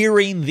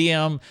hearing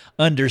them,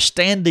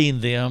 understanding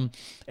them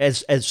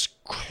as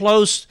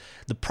close,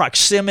 the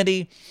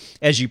proximity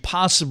as you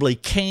possibly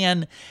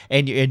can,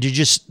 and you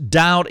just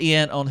dialed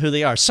in on who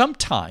they are.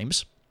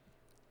 Sometimes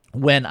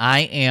when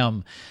I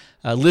am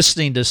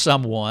listening to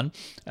someone,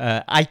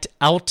 I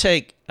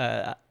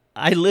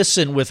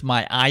listen with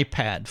my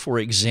iPad, for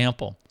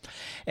example.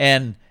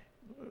 And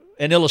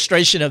an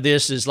illustration of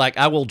this is like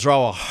I will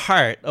draw a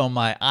heart on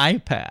my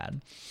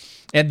iPad,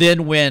 and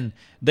then when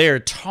they're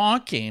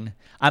talking,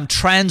 I'm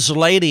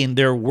translating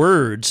their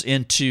words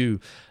into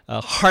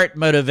heart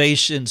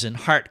motivations and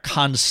heart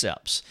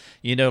concepts,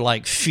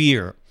 like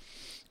fear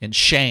and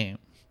shame,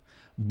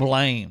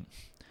 blame,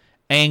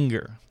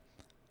 anger,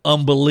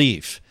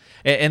 unbelief.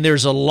 And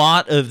there's a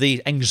lot of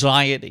the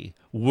anxiety,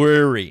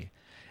 worry.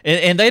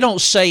 And they don't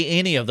say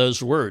any of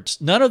those words.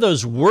 None of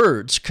those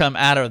words come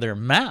out of their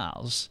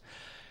mouths.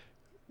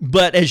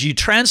 But as you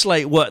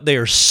translate what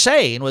they're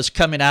saying, what's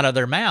coming out of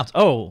their mouth,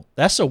 oh,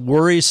 that's a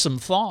worrisome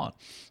thought.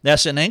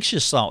 That's an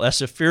anxious thought.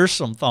 That's a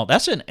fearsome thought.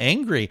 That's an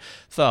angry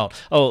thought.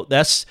 Oh,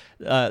 that's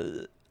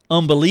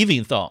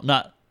unbelieving thought,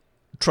 not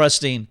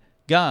trusting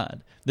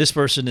God. This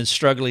person is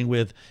struggling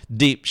with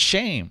deep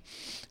shame.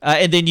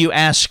 And then you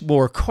ask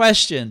more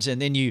questions, and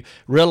then you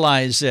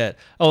realize that,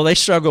 they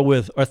struggle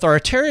with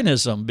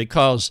authoritarianism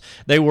because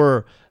they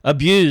were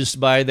abused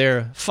by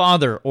their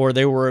father, or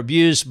they were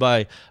abused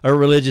by a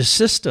religious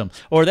system,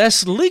 or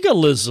that's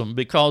legalism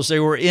because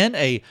they were in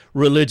a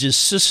religious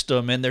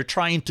system and they're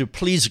trying to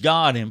please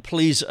God and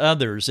please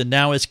others, and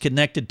now it's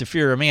connected to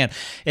fear of man.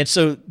 And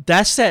so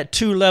that's that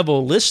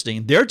 2-level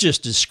listening. They're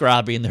just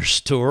describing their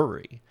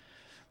story.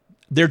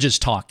 They're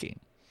just talking.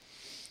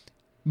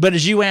 But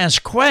as you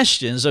ask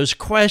questions, those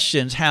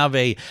questions have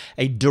a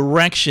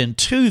direction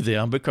to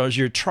them because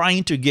you're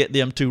trying to get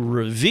them to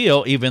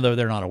reveal, even though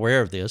they're not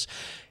aware of this,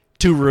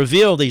 to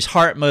reveal these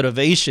heart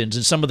motivations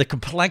and some of the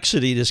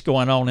complexity that's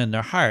going on in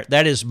their heart.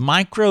 That is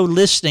micro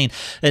listening.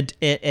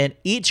 And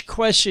each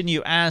question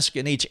you ask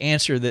and each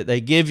answer that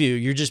they give you,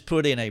 you're just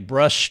putting a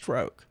brush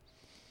stroke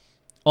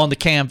on the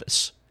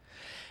canvas.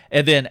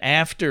 And then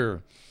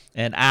after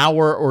an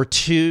hour or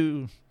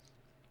two,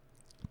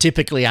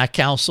 typically I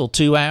counsel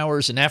 2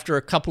 hours, and after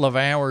a couple of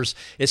hours,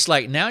 it's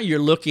like now you're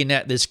looking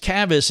at this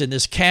canvas, and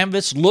this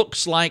canvas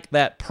looks like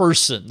that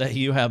person that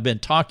you have been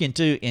talking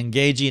to,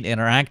 engaging,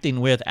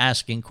 interacting with,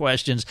 asking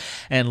questions,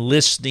 and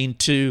listening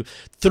to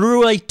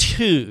through a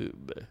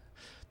tube,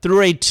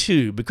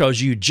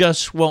 because you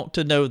just want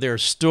to know their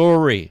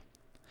story.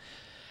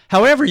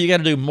 However, you got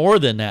to do more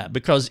than that,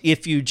 because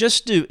if you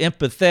just do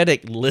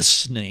empathetic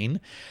listening,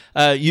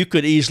 you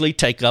could easily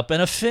take up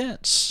an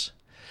offense.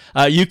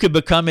 You could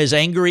become as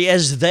angry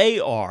as they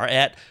are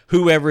at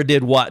whoever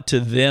did what to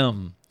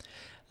them.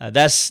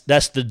 That's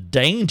the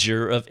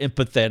danger of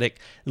empathetic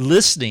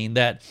listening,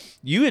 that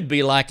you would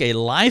be like a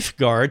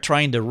lifeguard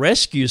trying to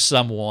rescue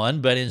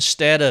someone, but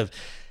instead of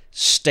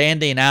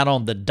standing out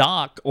on the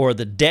dock or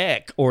the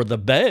deck or the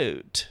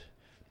boat,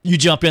 you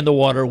jump in the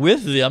water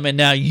with them, and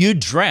now you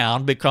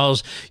drown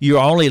because you're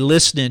only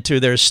listening to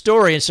their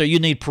story, and so you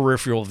need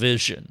peripheral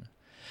vision.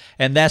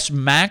 And that's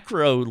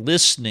macro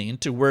listening,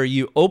 to where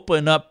you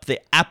open up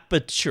the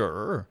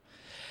aperture.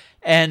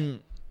 And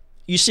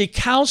you see,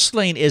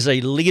 counseling is a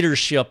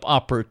leadership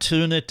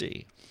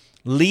opportunity.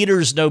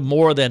 Leaders know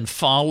more than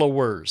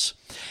followers.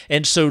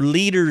 And so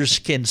leaders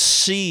can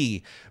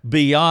see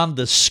beyond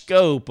the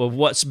scope of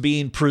what's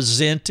being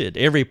presented.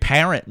 Every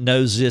parent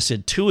knows this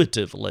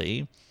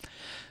intuitively.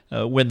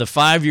 When the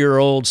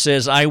 5-year-old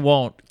says, "I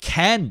want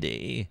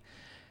candy,"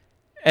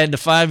 and the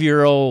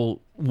 5-year-old,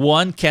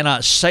 one,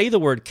 cannot say the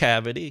word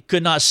cavity,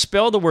 could not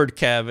spell the word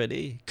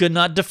cavity, could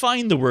not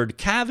define the word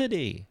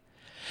cavity.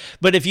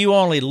 But if you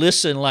only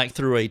listen like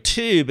through a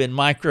tube and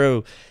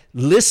micro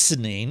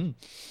listening,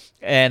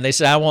 and they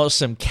say, "I want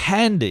some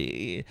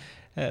candy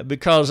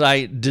because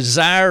I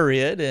desire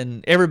it,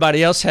 and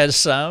everybody else has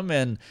some,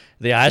 and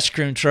the ice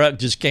cream truck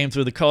just came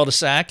through the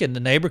cul-de-sac, and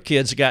the neighbor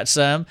kids got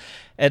some,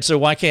 and so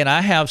why can't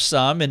I have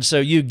some?" And so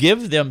you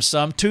give them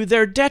some to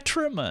their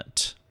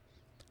detriment.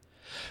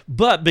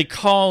 But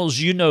because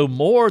you know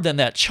more than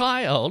that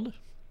child,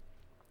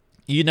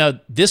 you know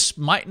this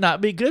might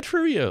not be good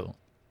for you.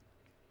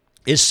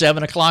 It's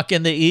 7 o'clock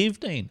in the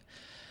evening.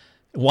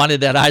 Why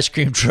did that ice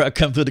cream truck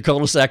come through the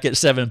cul-de-sac at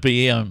 7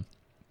 p.m.?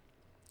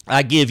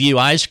 I give you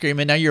ice cream,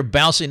 and now you're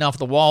bouncing off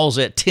the walls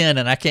at 10,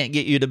 and I can't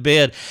get you to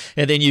bed.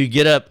 And then you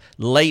get up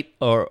late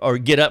or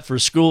get up for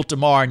school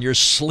tomorrow, and you're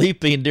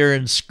sleeping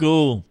during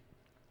school,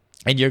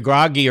 and you're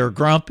groggy or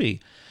grumpy.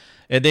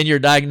 And then you're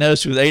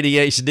diagnosed with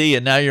ADHD,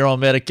 and now you're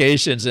on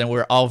medications, and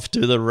we're off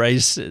to the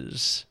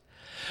races.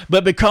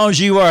 But because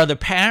you are the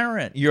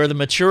parent, you're the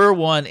mature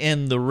one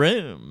in the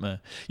room,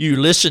 you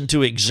listen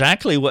to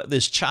exactly what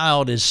this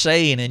child is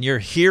saying, and you're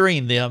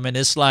hearing them, and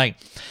it's like,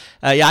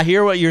 I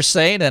hear what you're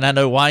saying, and I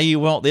know why you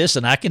want this,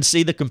 and I can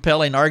see the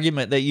compelling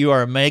argument that you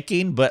are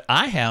making, but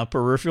I have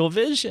peripheral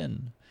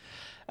vision.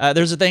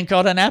 There's a thing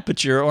called an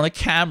aperture on a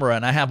camera,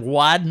 and I have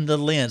widened the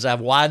lens. I've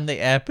widened the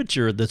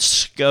aperture, the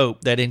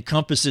scope that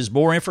encompasses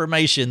more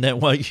information than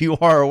what you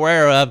are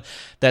aware of.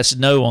 That's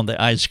no on the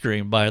ice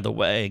cream, by the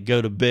way.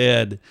 Go to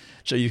bed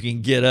so you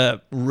can get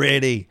up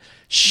ready,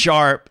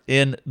 sharp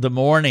in the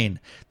morning.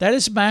 That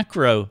is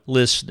macro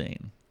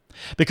listening.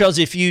 Because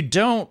if you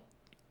don't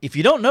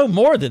know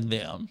more than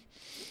them,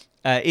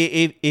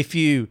 if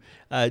you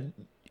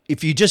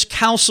just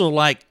counsel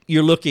like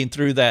you're looking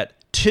through that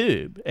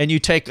tube, and you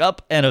take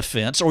up an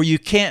offense, or you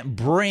can't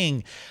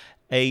bring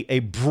a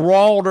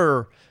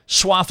broader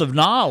swath of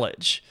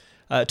knowledge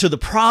to the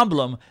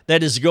problem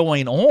that is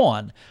going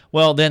on,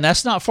 well, then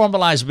that's not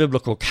formalized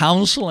biblical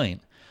counseling.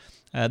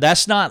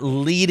 That's not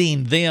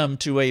leading them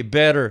to a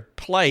better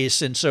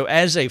place. And so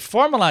as a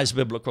formalized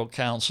biblical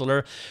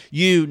counselor,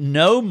 you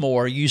know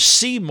more, you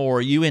see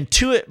more, you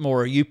intuit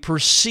more, you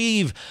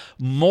perceive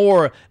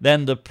more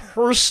than the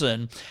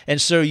person. And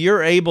so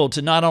you're able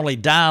to not only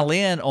dial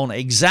in on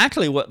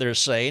exactly what they're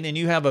saying, and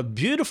you have a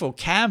beautiful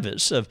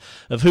canvas of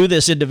who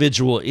this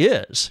individual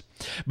is,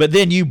 but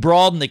then you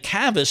broaden the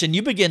canvas and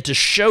you begin to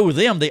show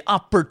them the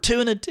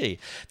opportunity,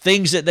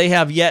 things that they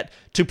have yet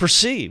to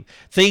perceive,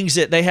 things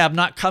that they have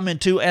not come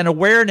into an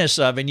awareness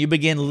of, and you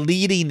begin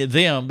leading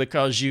them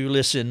because you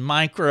listen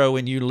micro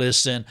and you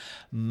listen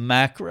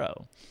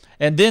macro.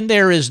 And then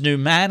there is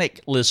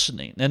pneumatic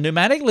listening. And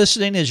pneumatic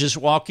listening is just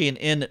walking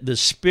in the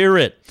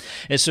Spirit.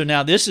 And so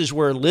now this is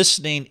where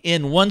listening,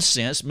 in one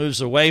sense, moves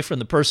away from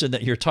the person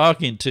that you're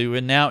talking to,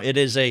 and now it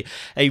is a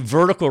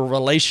vertical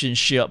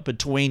relationship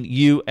between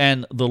you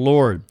and the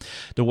Lord.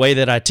 The way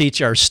that I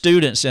teach our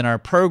students in our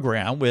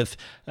program with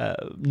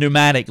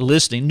pneumatic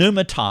listening,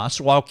 pneumatos,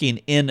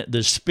 walking in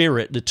the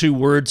Spirit, the two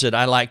words that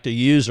I like to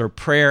use are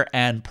prayer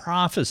and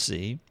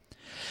prophecy.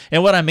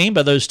 And what I mean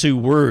by those two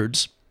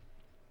words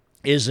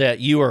is that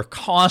you are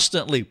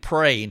constantly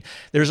praying.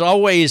 There's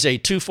always a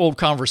twofold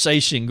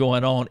conversation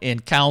going on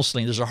in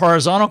counseling. There's a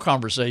horizontal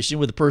conversation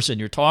with the person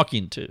you're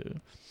talking to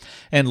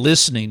and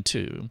listening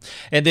to.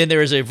 And then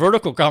there is a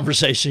vertical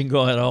conversation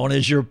going on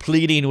as you're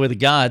pleading with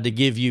God to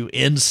give you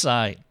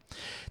insight,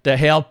 to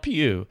help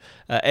you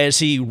as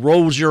he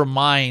rolls your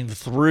mind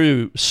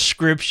through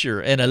Scripture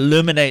and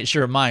illuminates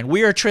your mind.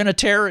 We are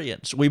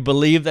Trinitarians. We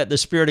believe that the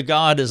Spirit of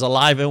God is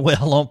alive and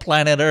well on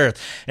planet Earth,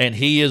 and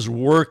he is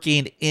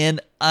working in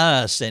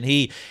us, and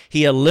he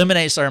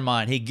illuminates our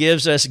mind. He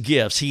gives us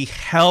gifts. He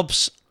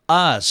helps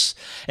us.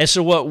 And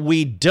so what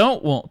we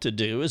don't want to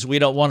do is we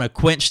don't want to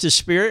quench the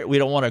Spirit. We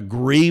don't want to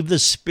grieve the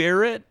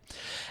Spirit.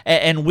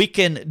 And we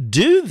can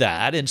do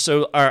that. And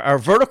so our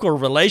vertical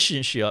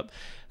relationship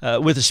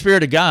with the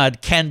Spirit of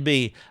God can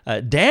be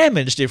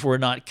damaged if we're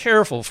not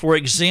careful. For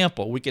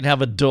example, we can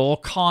have a dull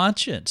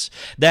conscience,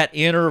 that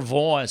inner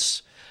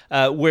voice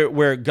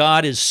where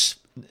God is,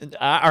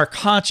 our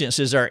conscience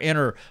is our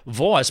inner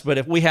voice. But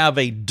if we have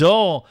a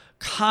dull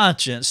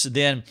conscience,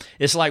 then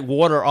it's like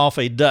water off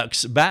a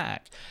duck's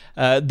back.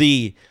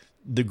 The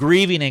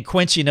grieving and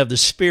quenching of the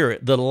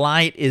Spirit, the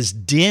light is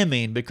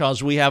dimming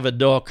because we have a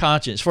dull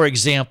conscience. For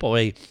example,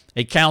 a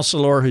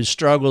counselor who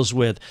struggles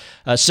with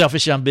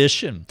selfish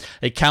ambition,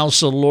 a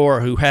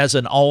counselor who has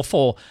an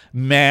awful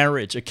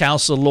marriage, a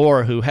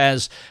counselor who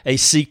has a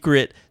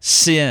secret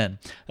sin,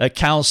 a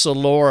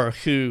counselor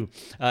who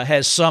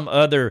has some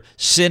other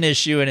sin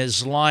issue in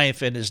his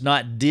life and is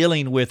not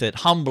dealing with it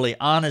humbly,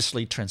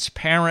 honestly,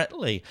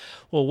 transparently.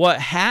 Well, what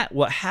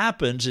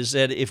happens is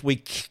that if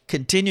we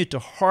continue to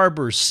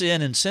harbor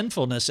sin and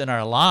sinfulness in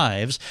our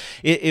lives,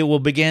 it will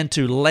begin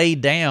to lay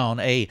down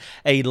a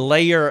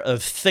layer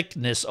of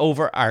thickness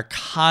over our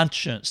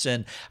conscience,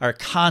 and our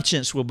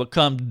conscience will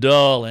become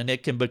dull, and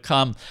it can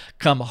become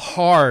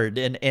hard,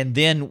 and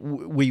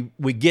then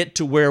we get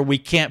to where we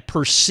can't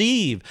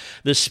perceive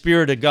the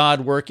Spirit of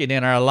God working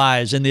in our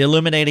lives, and the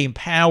illuminating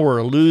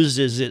power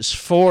loses its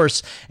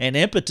force and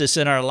impetus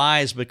in our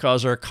lives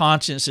because our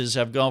consciences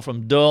have gone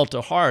from dull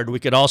to hard. We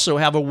could also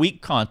have a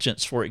weak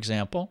conscience, for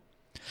example.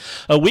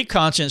 A weak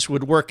conscience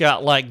would work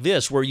out like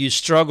this, where you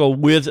struggle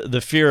with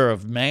the fear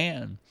of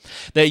man,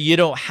 that you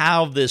don't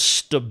have this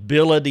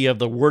stability of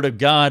the Word of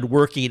God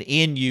working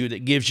in you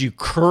that gives you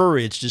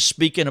courage to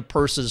speak in a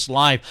person's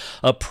life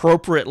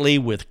appropriately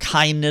with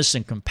kindness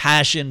and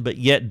compassion, but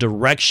yet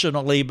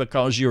directionally,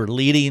 because you're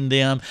leading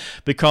them,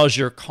 because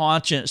your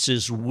conscience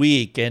is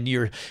weak and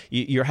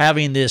you're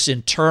having this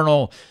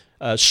internal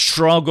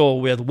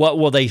struggle with what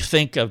will they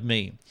think of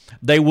me.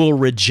 They will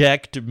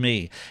reject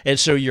me. And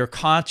so your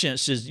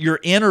conscience is your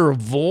inner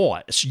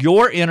voice,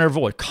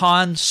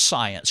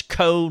 conscience,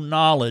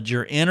 co-knowledge,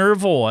 your inner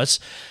voice,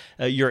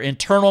 your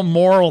internal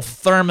moral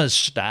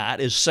thermostat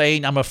is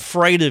saying, I'm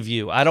afraid of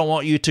you. I don't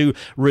want you to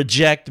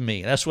reject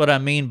me. That's what I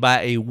mean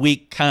by a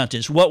weak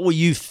conscience. What will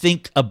you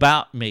think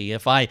about me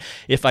if I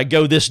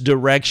go this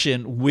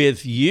direction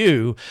with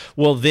you?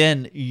 Well,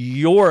 then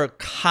your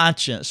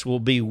conscience will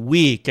be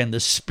weak, and the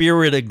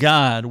Spirit of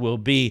God will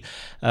be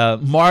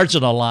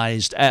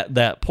marginalized at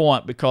that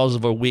point because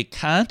of a weak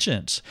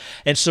conscience.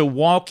 And so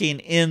walking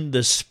in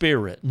the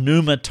Spirit,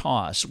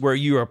 pneumatos, where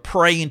you are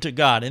praying to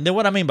God. And then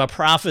what I mean by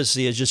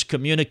prophecy is just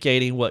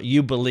communicating what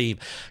you believe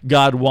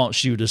God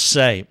wants you to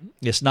say.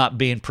 It's not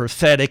being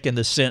prophetic in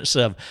the sense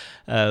of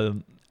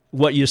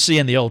what you see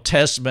in the Old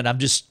Testament. I'm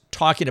just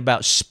talking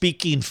about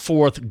speaking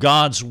forth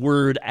God's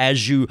word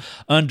as you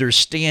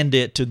understand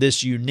it to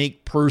this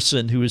unique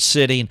person who is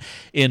sitting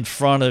in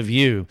front of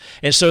you.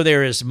 And so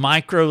there is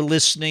micro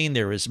listening,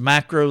 there is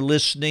macro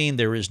listening,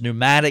 there is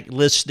pneumatic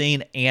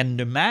listening, and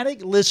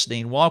pneumatic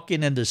listening,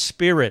 walking in the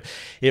Spirit,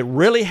 it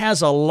really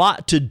has a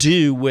lot to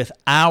do with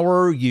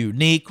our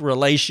unique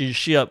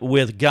relationship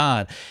with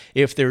God.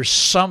 If there's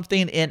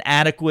something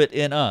inadequate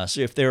in us,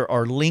 if there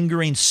are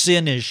lingering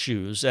sin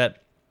issues that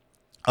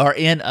are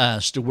in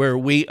us to where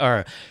we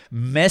are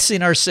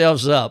messing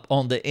ourselves up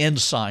on the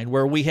inside,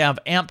 where we have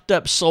amped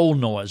up soul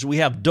noise, we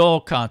have dull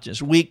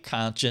conscience, weak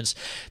conscience,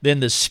 then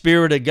the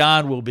Spirit of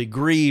God will be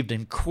grieved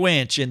and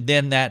quenched, and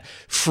then that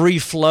free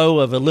flow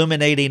of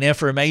illuminating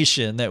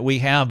information that we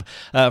have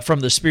from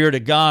the Spirit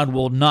of God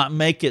will not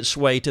make its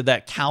way to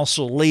that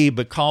counselee,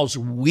 because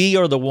we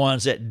are the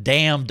ones that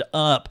dammed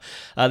up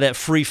that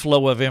free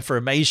flow of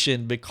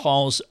information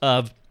because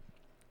of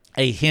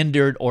a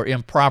hindered or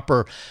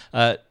improper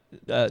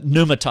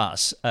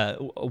pneumatos,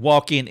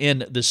 walking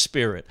in the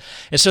Spirit.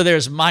 And so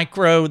there's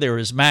micro, there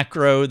is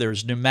macro,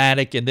 there's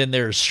pneumatic, and then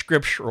there's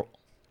scriptural.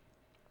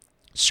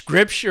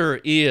 Scripture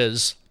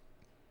is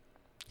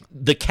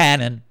the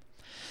canon.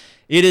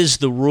 It is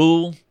the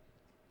rule.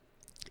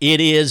 It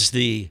is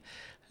the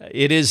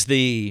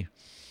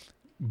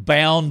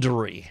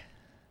boundary.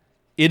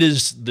 It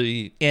is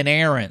the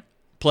inerrant,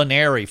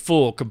 plenary,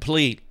 full,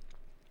 complete,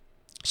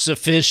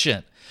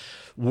 sufficient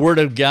Word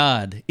of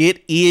God.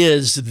 It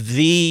is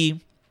the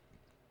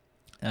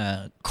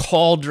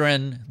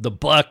cauldron, the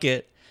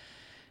bucket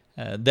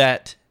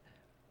that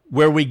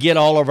where we get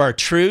all of our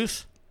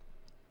truth.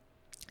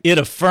 It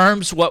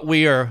affirms what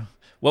we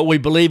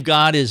believe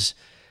God is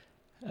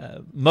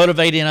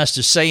motivating us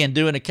to say and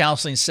do in a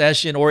counseling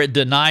session, or it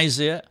denies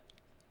it.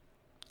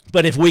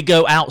 But if we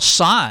go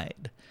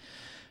outside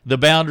the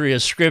boundary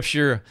of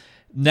Scripture,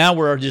 now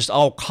we're just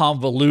all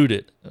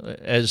convoluted,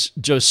 as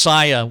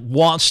Josiah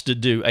wants to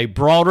do, a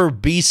broader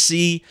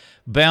BC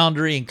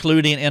boundary,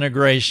 including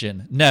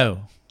integration.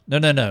 No.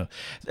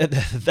 That's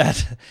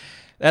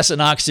an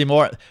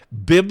oxymoron.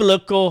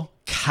 Biblical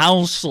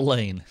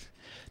counseling,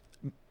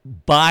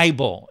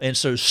 Bible, and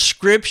so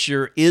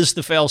Scripture is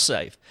the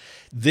fail-safe.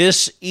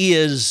 This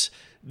is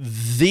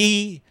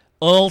the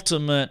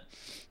ultimate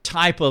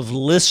type of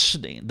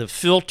listening, the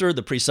filter,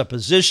 the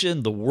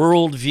presupposition, the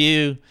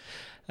worldview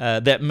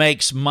that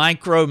makes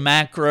micro,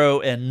 macro,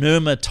 and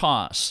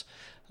pneumatos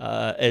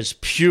as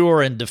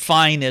pure and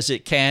defined as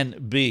it can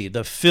be.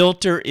 The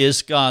filter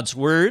is God's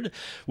Word,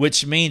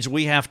 which means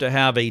we have to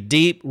have a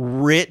deep,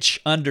 rich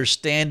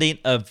understanding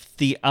of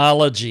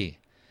theology.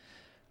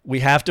 We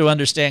have to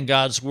understand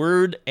God's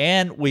Word,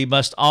 and we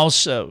must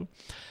also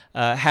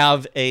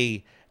have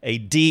a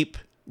deep,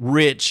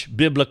 rich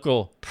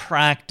biblical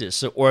practice.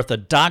 So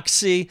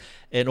orthodoxy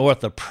and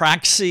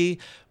orthopraxy,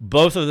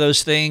 both of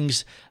those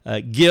things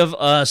give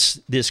us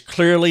this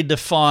clearly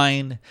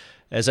defined,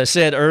 as I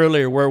said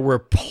earlier, where we're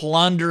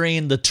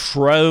plundering the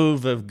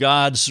trove of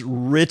God's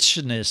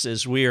richness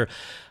as we are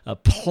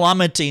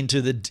plummeting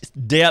to the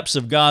depths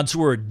of God's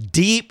Word,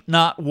 deep,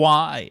 not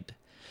wide,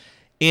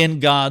 in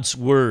God's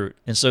Word.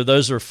 And so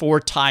those are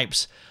 4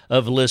 types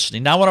of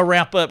listening. Now I want to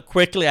wrap up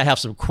quickly. I have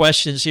some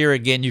questions here.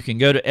 Again, you can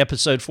go to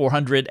episode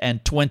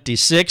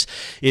 426.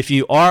 If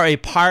you are a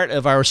part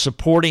of our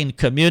supporting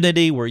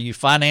community where you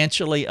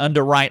financially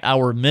underwrite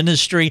our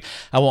ministry,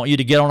 I want you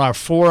to get on our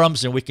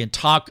forums and we can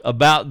talk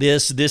about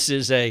this. This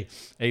is a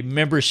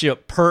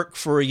membership perk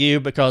for you,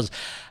 because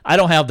I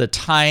don't have the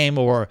time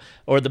or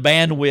the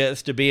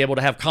bandwidth to be able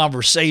to have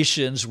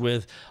conversations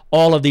with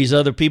all of these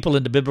other people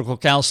in the biblical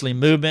counseling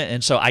movement,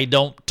 and so I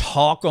don't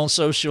talk on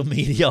social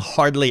media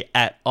hardly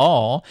at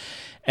all,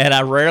 and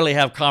I rarely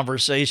have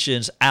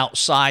conversations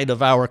outside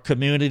of our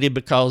community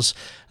because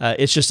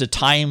it's just a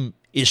time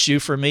issue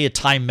for me, a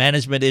time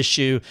management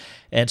issue.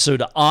 And so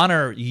to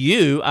honor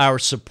you, our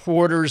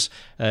supporters,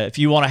 if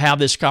you want to have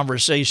this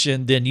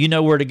conversation, then you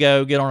know where to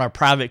go. Get on our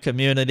private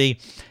community,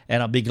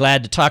 and I'll be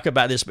glad to talk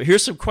about this. But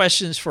here's some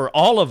questions for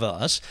all of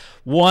us.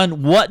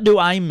 One, what do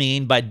I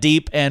mean by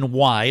deep and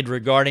wide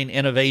regarding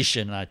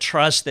innovation? And I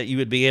trust that you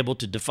would be able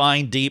to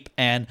define deep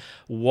and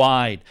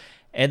wide.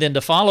 And then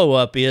the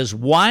follow-up is,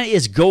 why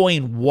is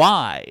going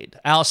wide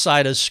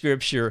outside of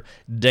Scripture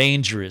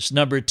dangerous?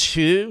 Number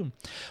 2,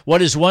 what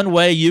is one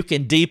way you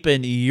can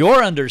deepen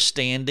your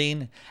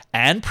understanding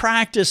and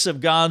practice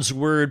of God's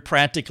Word,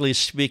 practically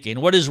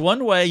speaking? What is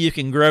one way you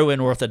can grow in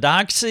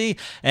orthodoxy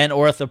and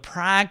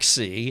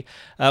orthopraxy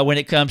when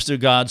it comes to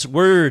God's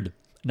Word?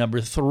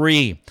 Number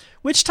 3,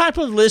 which type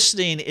of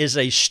listening is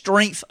a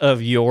strength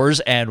of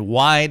yours, and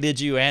why did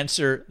you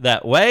answer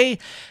that way?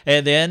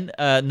 And then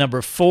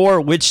number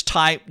 4, which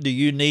type do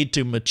you need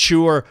to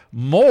mature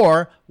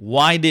more?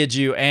 Why did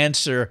you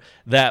answer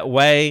that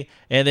way?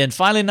 And then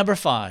finally, number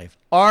 5,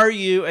 are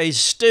you a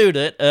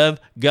student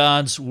of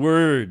God's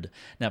Word?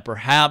 Now,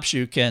 perhaps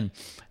you can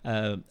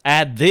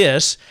add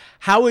this.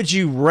 How would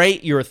you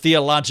rate your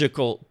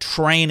theological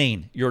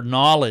training, your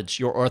knowledge,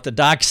 your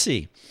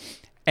orthodoxy,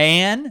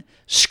 and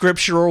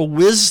scriptural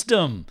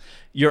wisdom,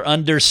 your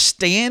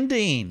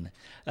understanding,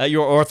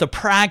 your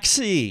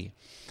orthopraxy,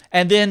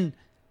 and then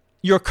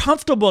your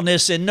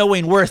comfortableness in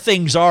knowing where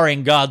things are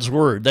in God's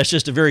Word? That's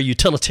just a very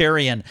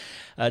utilitarian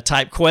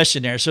type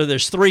question there. So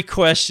there's 3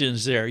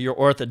 questions there: your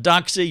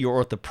orthodoxy,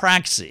 your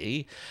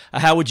orthopraxy,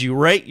 how would you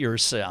rate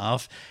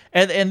yourself,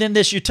 and then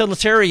this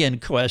utilitarian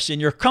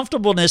question, your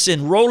comfortableness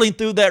in rolling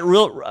through that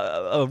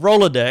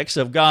Rolodex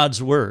of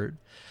God's Word.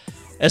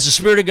 As the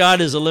Spirit of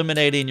God is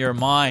illuminating your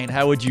mind,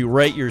 how would you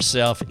rate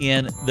yourself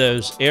in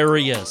those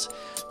areas?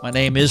 My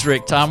name is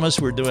Rick Thomas.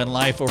 We're doing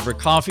Life Over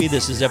Coffee.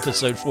 This is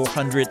episode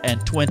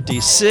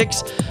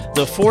 426,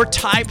 the 4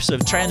 types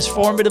of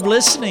transformative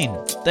listening.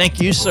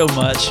 Thank you so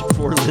much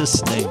for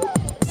listening.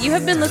 You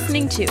have been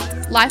listening to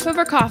Life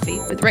Over Coffee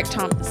with Rick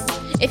Thomas.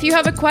 If you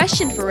have a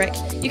question for Rick,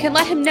 you can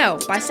let him know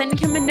by sending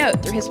him a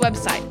note through his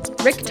website,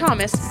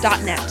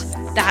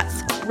 rickthomas.net.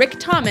 That's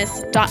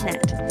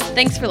rickthomas.net.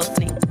 Thanks for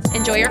listening.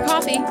 Enjoy your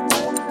coffee.